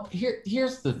know,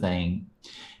 here's the thing.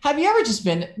 Have you ever just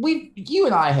been, you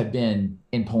and I have been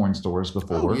in porn stores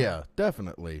before. Oh, yeah,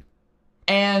 definitely.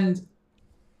 And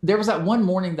there was that one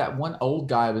morning that one old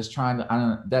guy was trying to, I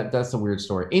don't know, that's a weird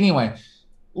story. Anyway,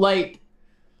 like,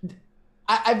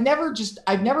 I've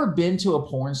never been to a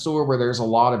porn store where there's a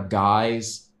lot of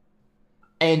guys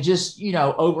and just, you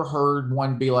know, overheard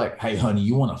one be like, "Hey, honey,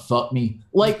 you want to fuck me?"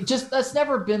 Like, just, that's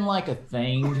never been like a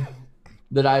thing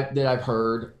that I've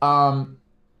heard.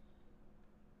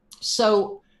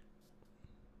 So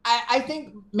I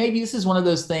think maybe this is one of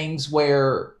those things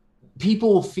where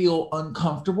people feel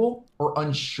uncomfortable or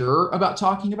unsure about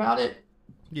talking about it.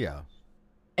 Yeah.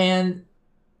 And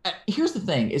here's the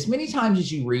thing: as many times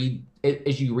as you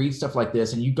read stuff like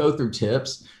this and you go through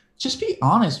tips, just be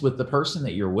honest with the person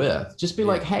that you're with. Just be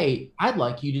like, "Hey, I'd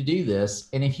like you to do this,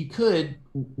 and if you could,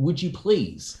 would you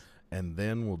please?" And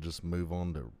then we'll just move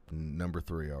on to number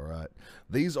 3, all right?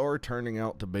 These are turning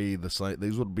out to be the same.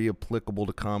 These would be applicable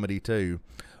to comedy, too.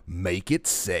 Make it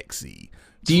sexy.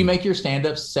 Do you make your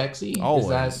stand-ups sexy?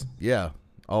 Always. Yeah,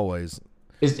 always.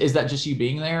 Is that just you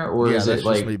being there? Or yeah, is that's it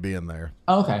like... just me being there.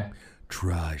 Oh, okay.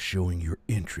 Try showing your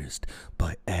interest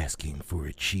by asking for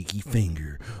a cheeky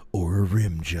finger or a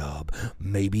rim job,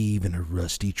 maybe even a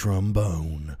rusty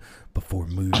trombone, before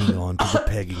moving on to the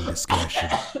pegging discussion.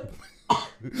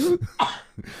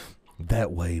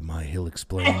 That way, my hill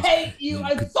explains. I hate you.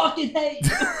 I fucking hate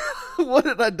you. What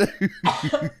did I do?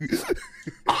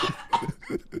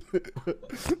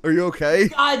 Are you okay?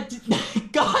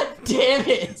 God damn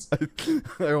it.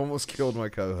 I almost killed my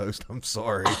co-host. I'm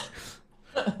sorry.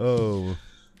 Oh.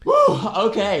 Whew,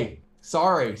 okay.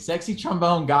 Sorry. Sexy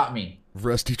trombone got me.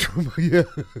 Rusty trombone, yeah.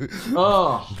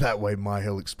 Oh. That way,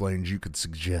 Myhill explains you could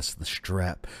suggest the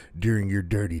strap during your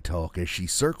dirty talk as she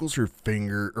circles her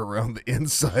finger around the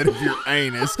inside of your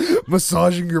anus,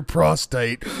 massaging your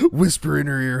prostate, whisper in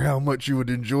her ear how much you would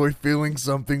enjoy feeling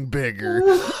something bigger.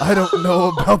 I don't know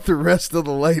about the rest of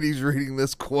the ladies reading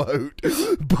this quote,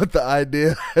 but the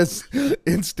idea has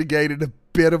instigated a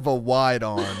bit of a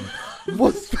wide-on.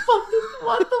 What the fuck?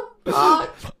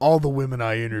 All the women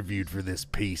I interviewed for this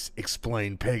piece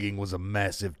explained pegging was a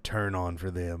massive turn-on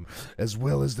for them, as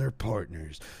well as their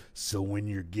partners. So when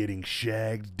you're getting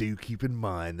shagged, do keep in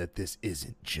mind that this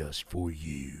isn't just for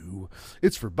you.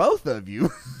 It's for both of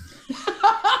you.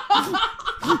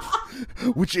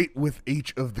 With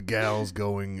each of the gals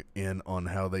going in on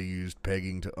how they used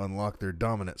pegging to unlock their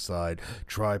dominant side,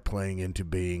 try playing into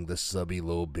being the subby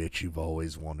little bitch you've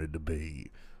always wanted to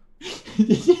be.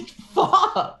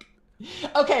 Fuck.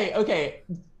 Okay.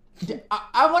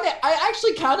 I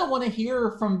actually kind of want to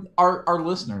hear from our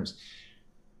listeners.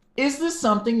 Is this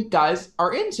something guys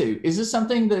are into? Is this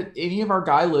something that any of our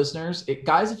guy listeners,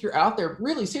 guys, if you're out there,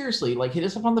 really seriously, like hit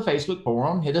us up on the Facebook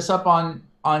forum, hit us up on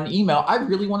email. I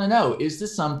really want to know, is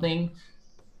this something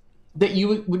that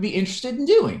you would be interested in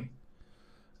doing?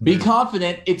 Be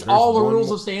confident. It's all the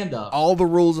rules of stand-up. All the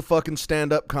rules of fucking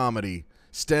stand-up comedy.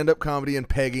 Stand-up comedy and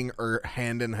pegging are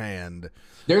hand in hand.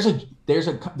 There's a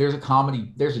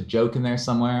comedy. There's a joke in there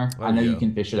somewhere. I know you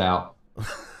can fish it out.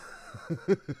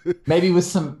 maybe with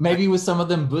some of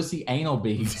them bussy anal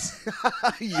beads.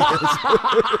 Yes.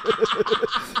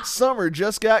 Summer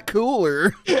just got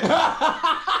cooler.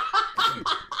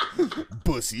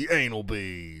 Bussy anal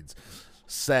beads.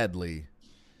 Sadly,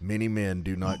 many men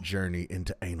do not journey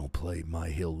into anal play, My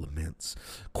Hill laments.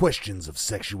 Questions of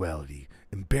sexuality,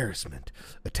 embarrassment,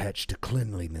 attached to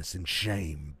cleanliness and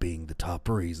shame being the top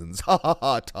reasons. Ha ha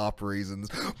ha, top reasons.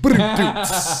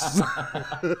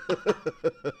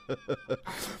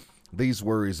 These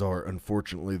worries are,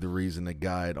 unfortunately, the reason a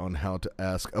guide on how to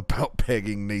ask about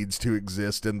pegging needs to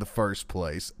exist in the first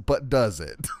place. But does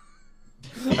it?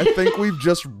 I think we've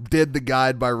just did the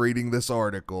guide by reading this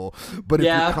article. But if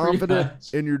you're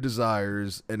confident in your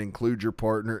desires and include your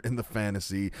partner in the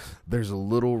fantasy, there's a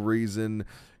little reason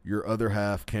your other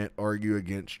half can't argue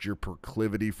against your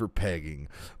proclivity for pegging.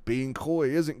 Being coy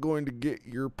isn't going to get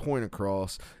your point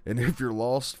across, and if you're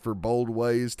lost for bold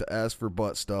ways to ask for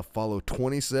butt stuff, follow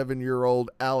 27-year-old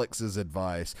Alex's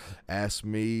advice. Ask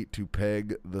me to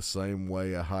peg the same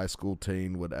way a high school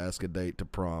teen would ask a date to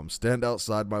prom. Stand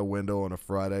outside my window on a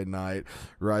Friday night,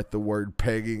 write the word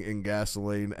pegging in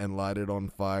gasoline, and light it on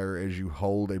fire as you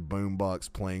hold a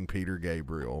boombox playing Peter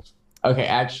Gabriel. Okay,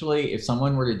 actually, if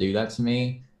someone were to do that to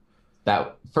me,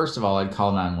 that first of all, I'd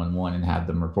call 911 and have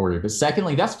them reported. But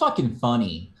secondly, that's fucking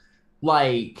funny.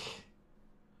 Like,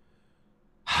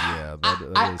 yeah,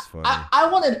 that is funny. I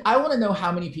want to know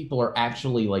how many people are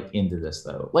actually like into this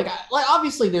though. Like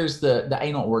obviously there's the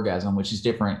anal orgasm, which is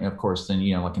different, of course, than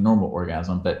like a normal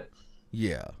orgasm. But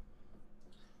yeah,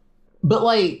 but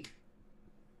like,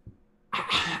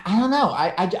 I don't know.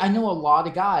 I know a lot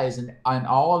of guys, and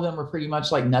all of them are pretty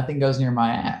much like nothing goes near my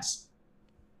ass.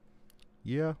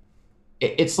 Yeah.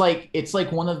 It's like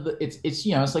one of the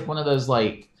it's like one of those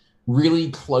like really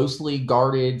closely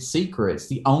guarded secrets.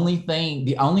 The only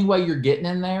way you're getting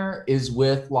in there is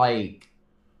with like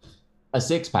a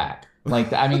 6-pack.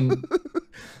 Like, I mean,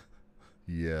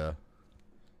 yeah.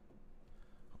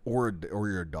 Or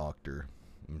you're a doctor.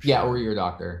 Yeah, or you're a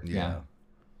doctor. Yeah.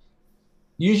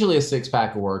 Usually a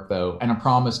 6-pack will work though, and a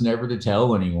promise never to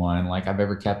tell anyone. Like I've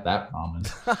ever kept that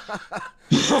promise.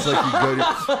 It's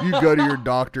like you go to your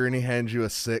doctor and he hands you a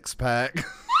 6-pack.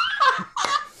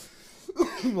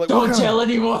 Like, don't tell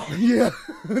anyone. Yeah,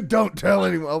 don't tell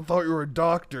anyone. I thought you were a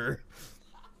doctor.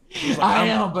 Like, I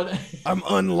am, but I'm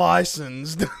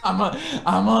unlicensed. I'm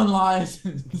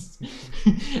unlicensed.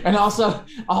 And also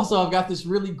I've got this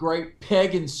really great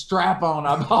pegging strap on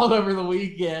I bought over the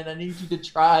weekend. I need you to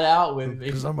try it out with me.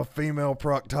 Because I'm a female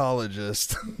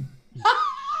proctologist.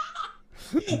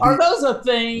 Are those a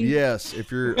thing? Yes,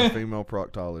 if you're a female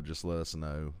proctologist, let us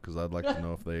know, because I'd like to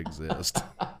know if they exist.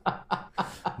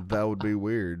 That would be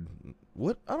weird.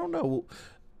 What? I don't know.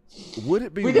 Would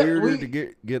it be weirder to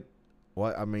get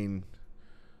what? I mean.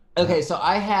 Okay, so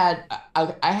I had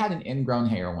an ingrown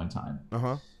hair one time.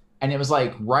 Uh-huh. And it was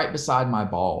like right beside my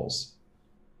balls.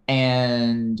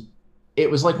 And it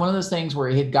was like one of those things where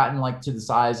it had gotten like to the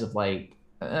size of like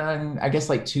I guess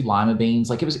like 2 lima beans.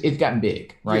 Like it's gotten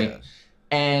big, right? Yeah.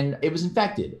 And it was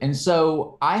infected. And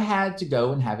so I had to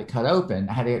go and have it cut open.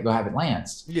 I had to go have it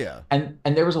lanced. Yeah. And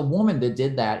there was a woman that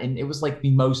did that. And it was like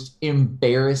the most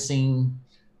embarrassing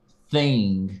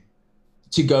thing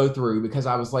to go through, because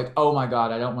I was like, oh my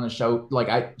God, I don't want to show,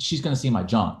 like she's going to see my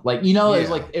junk. Like, it was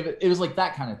like, it was like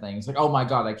that kind of thing. It's like, oh my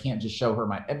God, I can't just show her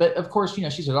but of course,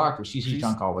 she's a doctor. She sees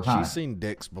junk all the time. She's seen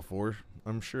dicks before,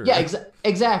 I'm sure. Yeah,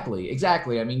 exactly.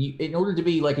 I mean, in order to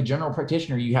be like a general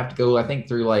practitioner, you have to go, I think,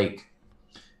 through like,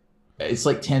 it's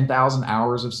like 10,000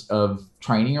 hours of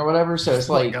training or whatever. So it's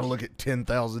like, gotta look at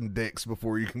 10,000 dicks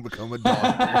before you can become a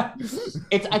doctor.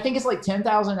 I think it's like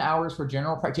 10,000 hours for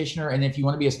general practitioner, and if you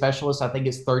want to be a specialist, I think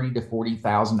it's 30 to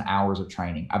 40,000 hours of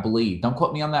training. I believe. Don't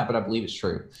quote me on that, but I believe it's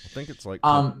true. I think it's like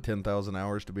 10,000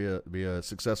 hours to be a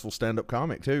successful stand-up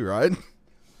comic too, right?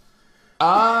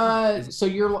 So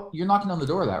you're knocking on the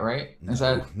door of that, right? Is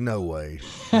that no way,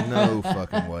 no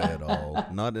fucking way at all.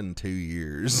 Not in 2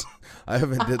 years. I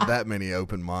haven't did that many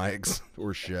open mics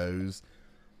or shows.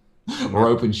 Or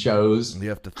open shows. You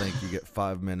have to think you get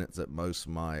 5 minutes at most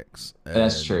mics.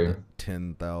 That's true.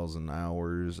 10,000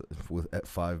 hours at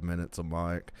 5 minutes a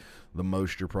mic. The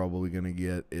most you're probably going to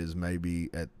get is maybe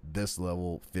at this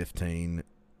level 15,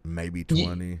 maybe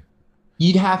 20.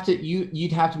 You'd have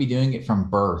to be doing it from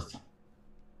birth.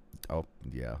 Oh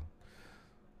yeah.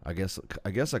 I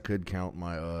guess I could count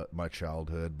my my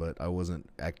childhood, but I wasn't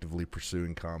actively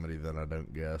pursuing comedy then, I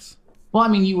don't guess. Well, I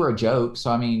mean, you were a joke,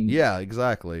 so I mean. Yeah,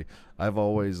 exactly. I've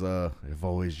always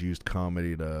used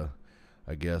comedy to,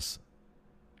 I guess,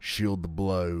 shield the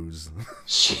blows.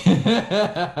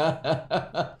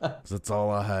 That's all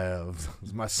I have.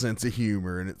 It's my sense of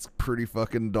humor, and it's pretty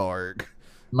fucking dark.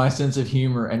 My sense of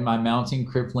humor and my mounting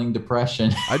crippling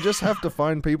depression. I just have to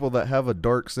find people that have a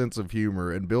dark sense of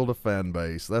humor and build a fan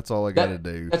base. That's all I got to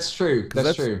do. That's true.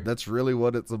 That's true. That's really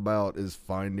what it's about, is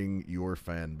finding your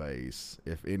fan base.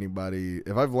 If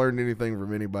I've learned anything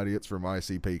from anybody, it's from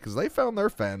ICP, because they found their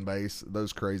fan base,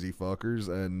 those crazy fuckers,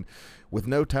 and with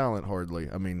no talent hardly.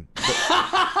 I mean,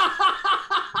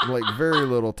 like very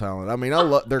little talent. I mean, I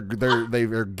love they're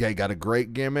got a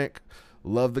great gimmick.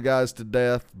 Love the guys to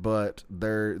death, but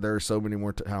there are so many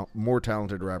more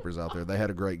talented rappers out there. They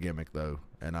had a great gimmick though,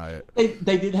 and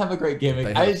they did have a great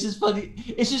gimmick. It's just funny.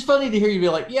 It's just funny to hear you be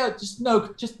like, yeah, just no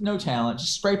talent,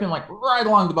 just scraping like right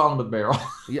along the bottom of the barrel.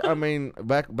 Yeah, I mean,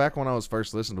 back when I was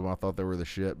first listening to them, I thought they were the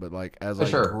shit. But like as I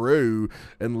grew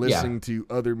and listening to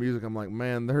other music, I'm like,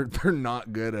 man, they're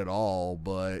not good at all.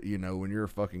 But you know, when you're a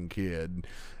fucking kid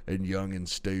and young and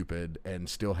stupid and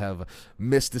still have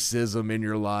mysticism in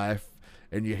your life,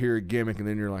 and you hear a gimmick, and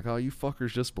then you're like, oh, you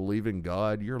fuckers just believe in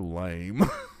God? You're lame.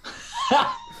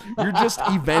 You're just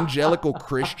evangelical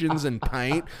Christians in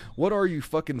paint. What are you,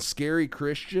 fucking scary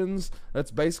Christians?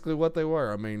 That's basically what they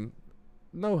were. I mean,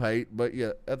 no hate, but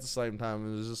yeah, at the same time,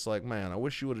 it was just like, man, I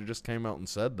wish you would have just came out and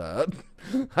said that.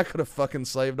 I could have fucking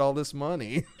saved all this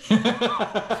money. Well,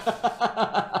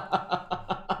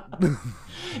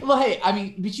 hey, I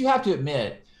mean, but you have to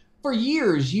admit, for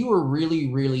years, you were really,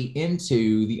 really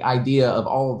into the idea of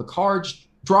all of the cards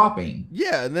dropping.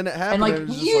 Yeah, and then it happened. And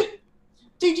like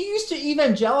dude, you used to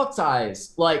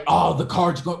evangelize, like, oh, the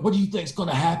cards going. What do you think's going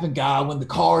to happen, guy, when the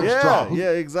cards drop?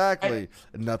 Yeah, exactly.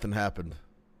 And nothing happened.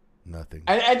 Nothing.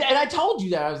 And I told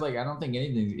you that. I was like, I don't think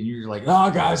anything. And you're like,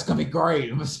 oh, guys, it's gonna be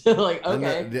great. I was like,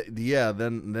 okay.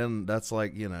 Then that's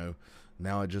like, you know,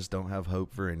 now I just don't have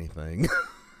hope for anything.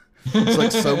 It's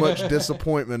like so much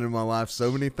disappointment in my life.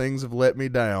 So many things have let me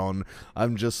down.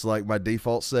 I'm just like, my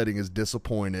default setting is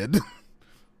disappointed.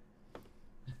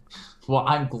 Well,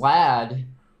 I'm glad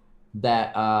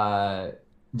that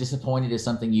disappointed is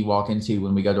something you walk into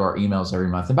when we go to our emails every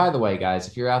month. And by the way, guys,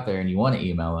 if you're out there and you want to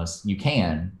email us, you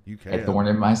can. At Thorn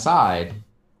in My Side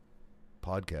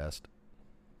podcast.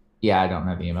 Yeah, I don't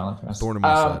have the email address. Thorn in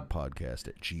My Side podcast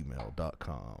at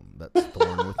gmail.com. That's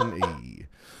Thorn with an E.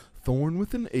 Thorn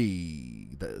with an E.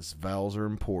 Those vowels are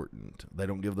important. They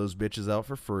don't give those bitches out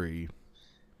for free.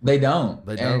 They don't.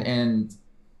 They don't. And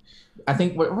I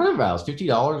think, what are vowels?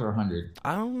 $50 or $100?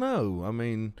 I don't know. I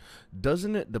mean,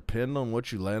 doesn't it depend on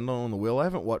what you land on the wheel? I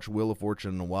haven't watched Wheel of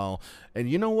Fortune in a while. And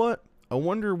you know what? I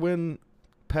wonder when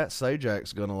Pat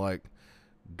Sajak's going to, like,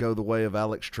 go the way of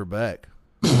Alex Trebek.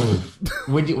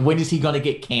 When is he going to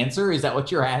get cancer? Is that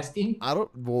what you're asking?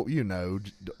 Well, you know,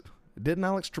 didn't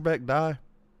Alex Trebek die?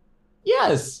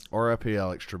 Yes. R.I.P.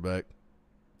 Alex Trebek.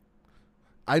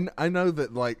 I know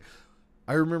that, like,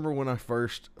 I remember when I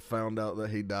first found out that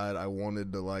he died, I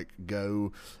wanted to, like,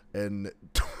 go and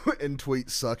tweet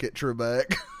 "suck it,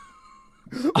 Trebek."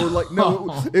 Or like,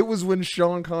 no, it was when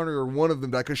Sean Connery or one of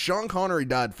them died, because Sean Connery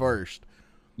died first.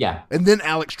 Yeah. And then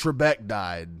Alex Trebek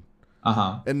died.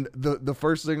 Uh-huh. And the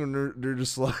first thing when they're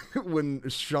just like, when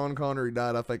Sean Connery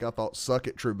died, I thought "suck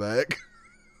it, Trebek."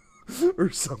 Or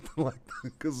something like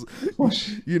that, because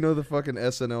you know the fucking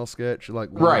SNL sketch,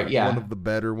 like one of the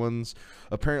better ones.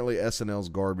 Apparently SNL's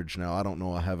garbage now. I don't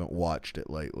know. I haven't watched it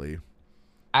lately.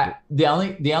 The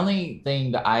only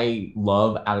thing that I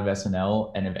love out of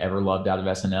SNL and have ever loved out of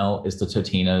SNL is the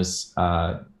Totino's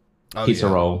pizza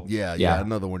roll. Yeah,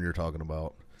 another one you're talking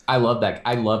about. I love that.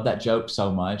 I love that joke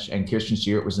so much. And Kirsten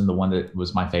Stewart was in the one that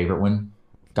was my favorite one.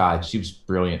 God, she was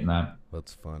brilliant in that.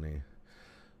 That's funny.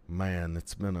 Man,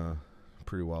 it's been a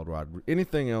pretty wild ride.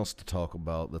 Anything else to talk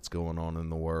about that's going on in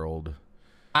the world?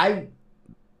 I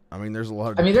mean, there's a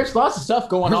lot of. There's lots of stuff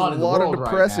going on in the world right now. A lot of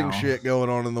depressing shit going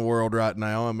on in the world right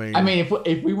now. I mean,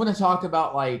 if we want to talk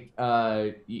about, like,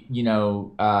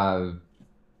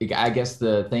 I guess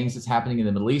the things that's happening in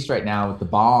the Middle East right now with the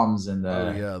bombs and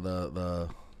the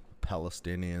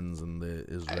Palestinians and the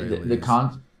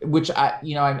Israelis. Which I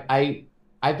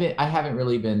haven't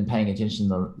really been paying attention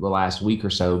the last week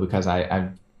or so because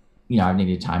I've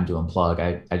needed time to unplug.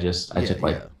 I took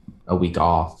like a week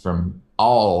off from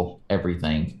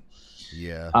everything.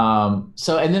 Yeah.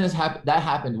 So and then that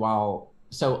happened while.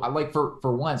 So like for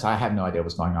once, I have no idea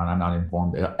what's going on. I'm not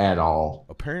informed at all.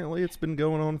 Apparently, it's been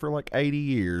going on for like 80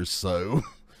 years. So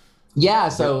yeah.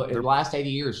 So the last 80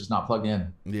 years just not plugged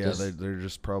in. Yeah, they're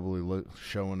just probably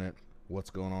showing it what's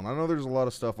going on. I know there's a lot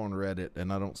of stuff on Reddit,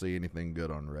 and I don't see anything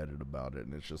good on Reddit about it.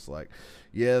 And it's just like,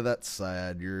 yeah, that's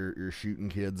sad. You're shooting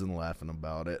kids and laughing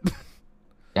about it.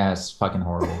 Yeah, it's fucking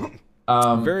horrible.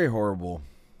 Very horrible.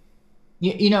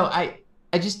 I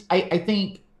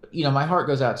think. My heart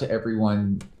goes out to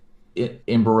everyone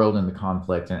embroiled in the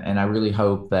conflict. And I really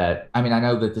hope that, I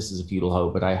know that this is a futile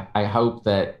hope, but I hope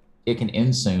that it can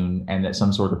end soon and that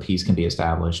some sort of peace can be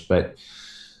established. But,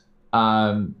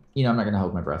 I'm not going to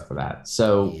hold my breath for that.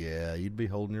 So yeah, you'd be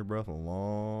holding your breath a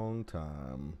long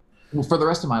time. Well, for the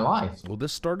rest of my life. Well,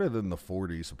 this started in the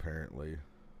 40s, apparently.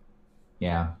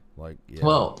 Yeah. Like, yeah.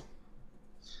 Well,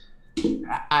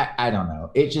 I don't know.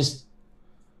 It just,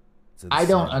 I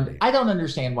don't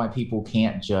understand why people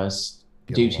can't just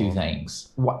do two things.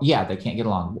 Yeah, they can't get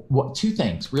along. Two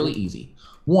things, really easy.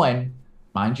 One,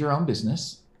 mind your own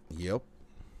business. Yep.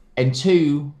 And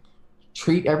two,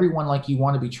 treat everyone like you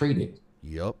want to be treated.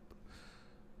 Yep.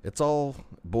 It's all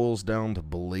boils down to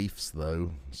beliefs,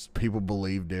 though. People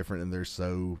believe different, and they're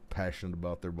so passionate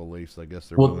about their beliefs. I guess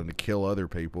they're willing to kill other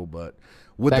people, but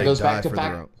would they die for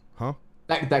their own? Huh?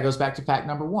 That goes back to fact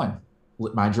number one.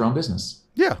 Mind your own business.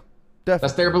 Yeah. Definitely.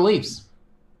 That's their beliefs.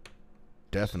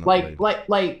 Definitely.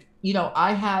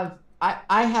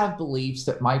 I have beliefs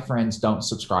that my friends don't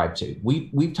subscribe to.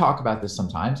 We've talked about this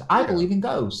sometimes. I believe in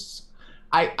ghosts.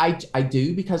 I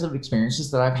do because of experiences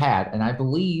that I've had, and I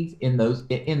believe in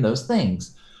those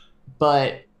things.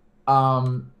 But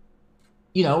other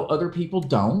people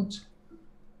don't.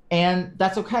 And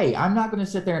that's okay. I'm not going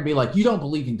to sit there and be like, you don't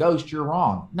believe in ghosts, you're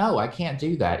wrong. No, I can't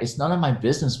do that. It's none of my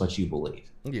business what you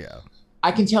believe. Yeah.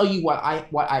 I can tell you what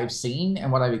I've seen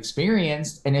and what I've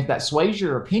experienced, and if that sways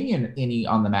your opinion any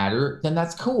on the matter, then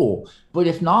that's cool. But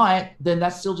if not, then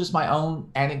that's still just my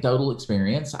own anecdotal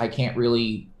experience. I can't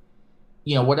really,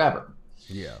 whatever.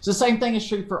 Yeah. So the same thing is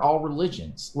true for all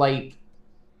religions. Like,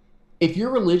 if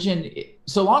your religion,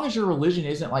 so long as your religion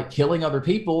isn't like killing other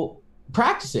people,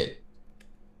 practice it.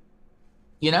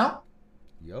 Yep.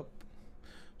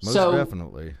 Most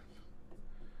definitely.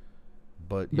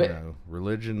 But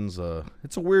religion's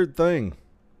it's a weird thing.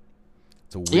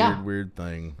 It's a weird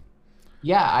thing.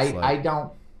 Yeah, I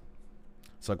don't.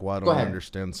 It's like, why don't I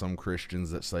understand some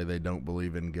Christians that say they don't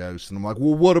believe in ghosts? And I'm like,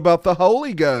 well, what about the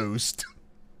Holy Ghost?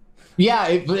 Yeah,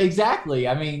 exactly.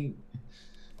 And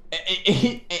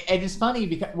it's funny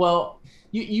because,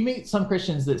 you meet some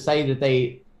Christians that say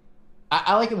that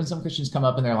I like it when some Christians come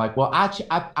up and they're like, well,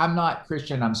 I'm not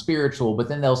Christian, I'm spiritual, but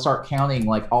then they'll start counting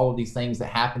like all of these things that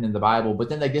happen in the Bible, but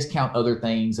then they discount other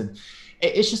things. And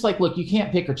it's just like, look, you can't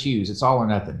pick or choose. It's all or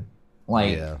nothing.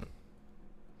 Like,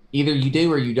 either you do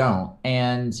or you don't.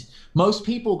 And most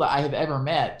people that I have ever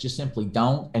met just simply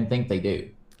don't and think they do.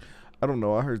 I don't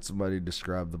know. I heard somebody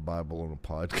describe the Bible on a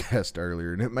podcast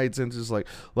earlier, and it made sense. It's like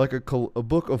a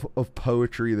book of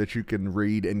poetry that you can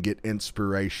read and get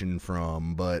inspiration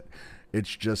from, but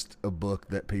it's just a book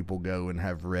that people go and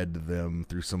have read to them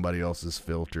through somebody else's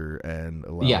filter and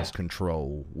allows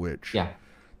control, which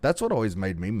that's what always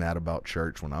made me mad about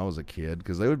church when I was a kid,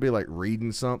 because they would be like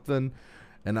reading something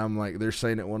and I'm like, they're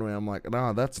saying it one way. I'm like,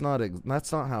 nah, that's not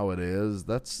how it is.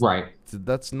 That's right.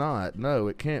 No,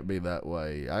 it can't be that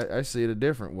way. I see it a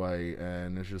different way.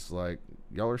 And it's just like,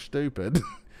 y'all are stupid.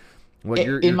 Like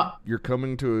you're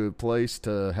coming to a place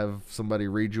to have somebody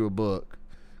read you a book.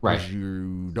 Right.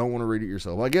 You don't want to read it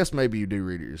yourself. Well, I guess maybe you do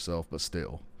read it yourself, but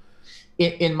still.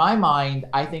 In my mind,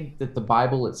 I think that the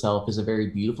Bible itself is a very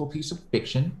beautiful piece of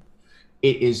fiction.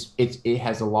 It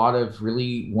has a lot of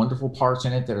really wonderful parts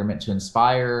in it that are meant to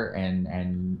inspire,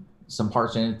 and some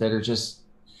parts in it that are just,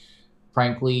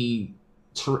 frankly,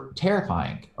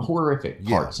 terrifying, horrific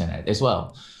parts in it as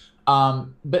well.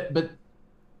 But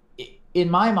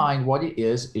in my mind, what it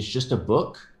is just a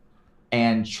book.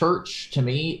 And church, to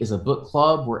me, is a book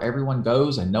club where everyone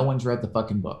goes and no one's read the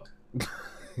fucking book.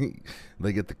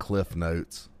 They get the cliff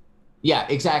notes. Yeah,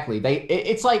 exactly.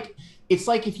 It's like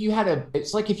if you had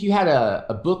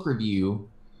a book review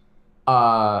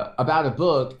about a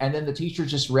book, and then the teacher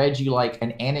just read you like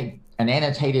an an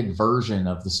annotated version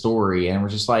of the story, and we're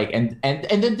just like, and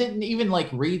then didn't even like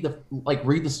read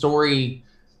the story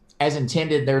as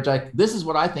intended. They're like, this is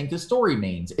what I think the story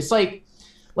means. It's like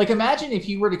imagine if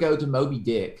you were to go to Moby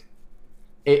Dick,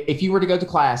 if you were to go to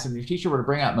class and your teacher were to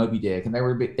bring out Moby Dick, and they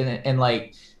were and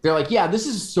like they're like, yeah, this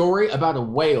is a story about a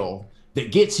whale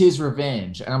that gets his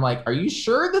revenge, and I'm like, are you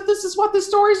sure that this is what this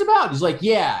story's about? He's like,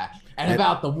 yeah, and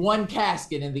about the one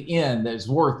casket in the end that's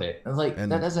worth it. I was like,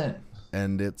 that doesn't.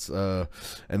 And it's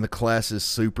and the class is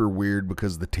super weird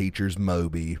because the teacher's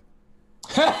Moby.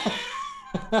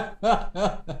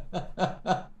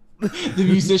 The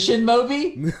musician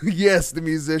Moby? Yes, the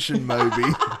musician Moby.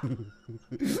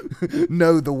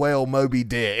 No, the whale Moby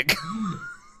Dick.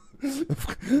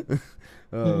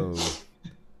 Oh.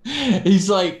 He's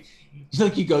like,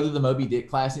 you go to the Moby Dick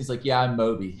class, and he's like, yeah, I'm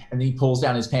Moby. And then he pulls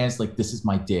down his pants like, this is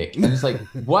my dick. And it's like,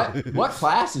 what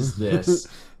class is this?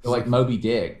 They're like, Moby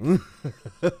Dick.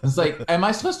 It's like, am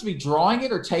I supposed to be drawing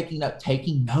it or taking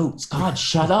notes? God,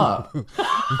 shut up.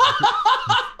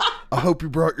 I hope you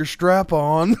brought your strap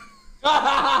on.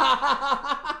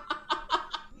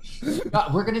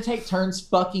 God, we're gonna take turns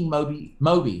fucking Moby.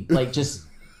 Like, just.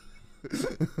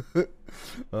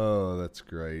 Oh, that's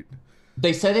great.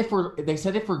 They said if we're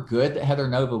good, that Heather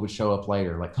Nova would show up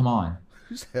later. Like, come on.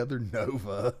 Who's Heather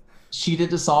Nova? She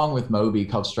did a song with Moby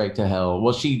called "Straight to Hell."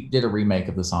 Well, she did a remake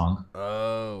of the song.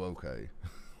 Oh, okay.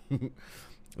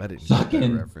 I didn't get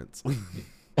that reference.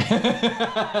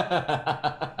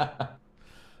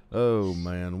 Oh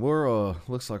man, we're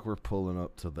looks like we're pulling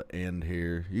up to the end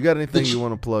here. You got anything you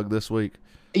want to plug this week?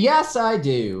 Yes, I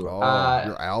do. Oh,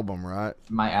 your album, right?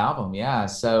 My album, yeah.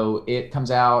 So it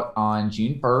comes out on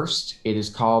June 1st. It is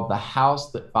called "The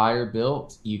House That Fire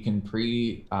Built." You can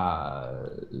pre-buy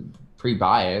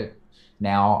it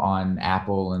now on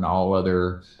Apple and all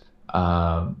other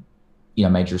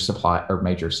major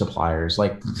suppliers,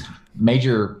 like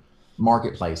major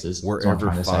marketplaces.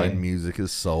 Wherever fine music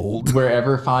is sold.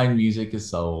 Wherever fine music is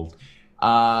sold.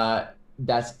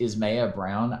 That's Ismaiah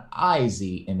Brown,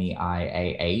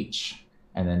 Izmeiah,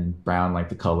 and then Brown like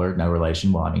the color, no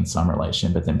relation. Well, I mean some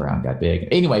relation, but then Brown got big.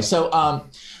 Anyway, so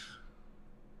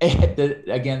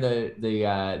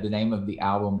the name of the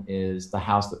album is "The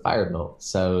House That Fire Built."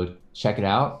 So check it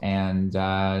out and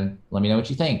let me know what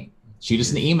you think. Shoot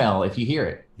us an email if you hear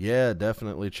it. Yeah,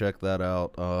 definitely check that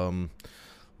out.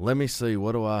 Let me see.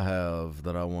 What do I have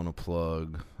that I want to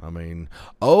plug? I mean,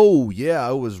 oh, yeah,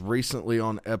 I was recently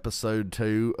on episode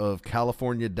 2 of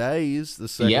California Days, the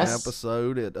second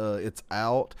episode. It's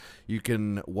out. You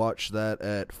can watch that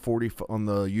at on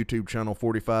the YouTube channel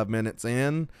 45 Minutes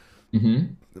In.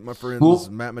 Mm-hmm. My friends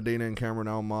Matt Medina and Cameron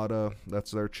Almada, that's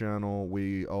their channel.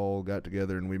 We all got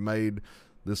together and we made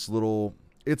this little...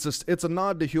 It's a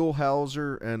nod to Huell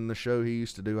Hauser and the show he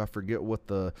used to do. I forget what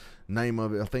the name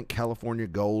of it. I think California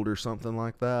Gold or something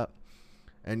like that.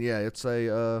 And yeah, it's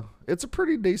a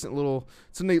pretty decent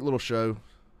it's a neat little show.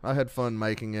 I had fun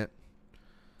making it.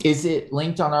 Is it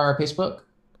linked on our Facebook?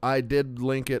 I did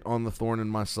link it on the Thorn in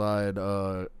My Side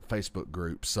Facebook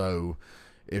group. So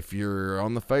if you're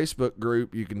on the Facebook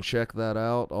group, you can check that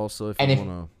out. Also,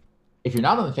 if you're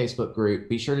not on the Facebook group,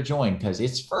 be sure to join because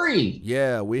it's free.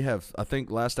 Yeah, we have, I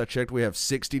think last I checked, we have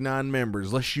 69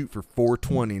 members. Let's shoot for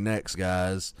 420 next,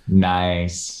 guys.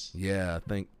 Nice. Yeah, I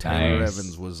think Taylor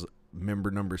Evans was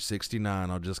member number 69.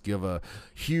 I'll just give a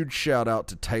huge shout out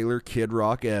to Taylor Kid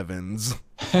Rock Evans.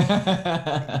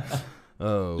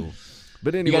 Oh.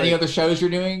 But anyway. You got any other shows you're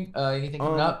doing? Anything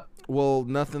coming up? Well,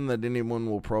 nothing that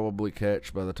anyone will probably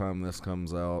catch by the time this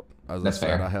comes out. As I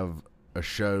said, I have a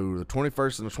show the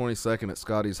 21st and the 22nd at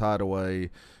Scotty's Hideaway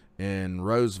in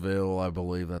Roseville. I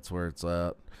believe that's where it's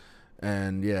at.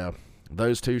 And yeah,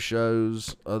 those 2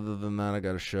 shows. Other than that, I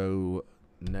got a show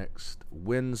next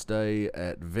Wednesday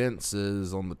at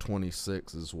Vince's on the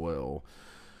 26th as well.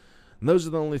 And those are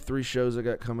the only 3 shows I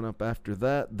got coming up. After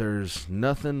that, there's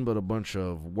nothing but a bunch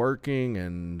of working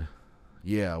and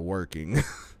working.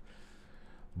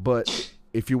 But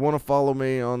if you want to follow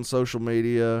me on social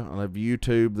media, I have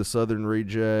YouTube, The Southern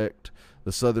Reject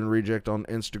on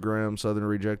Instagram, Southern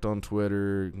Reject on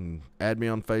Twitter. You can add me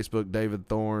on Facebook, David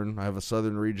Thorn. I have a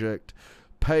Southern Reject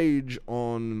page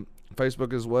on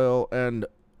Facebook as well. And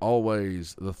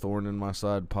always the Thorn in My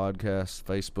Side podcast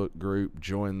Facebook group.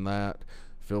 Join that.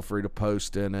 Feel free to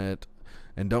post in it.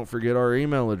 And don't forget our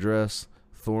email address,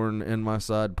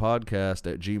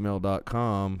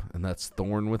 thorninmysidepodcast@gmail.com. And that's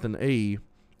Thorn with an E,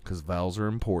 because vowels are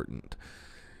important.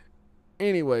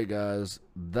 Anyway, guys,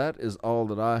 that is all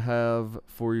that I have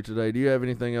for you today. Do you have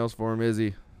anything else for him,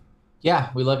 Izzy?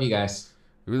 Yeah, we love you guys.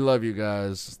 We love you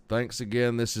guys. Thanks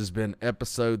again. This has been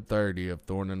episode 30 of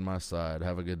Thorn in My Side.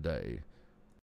 Have a good day.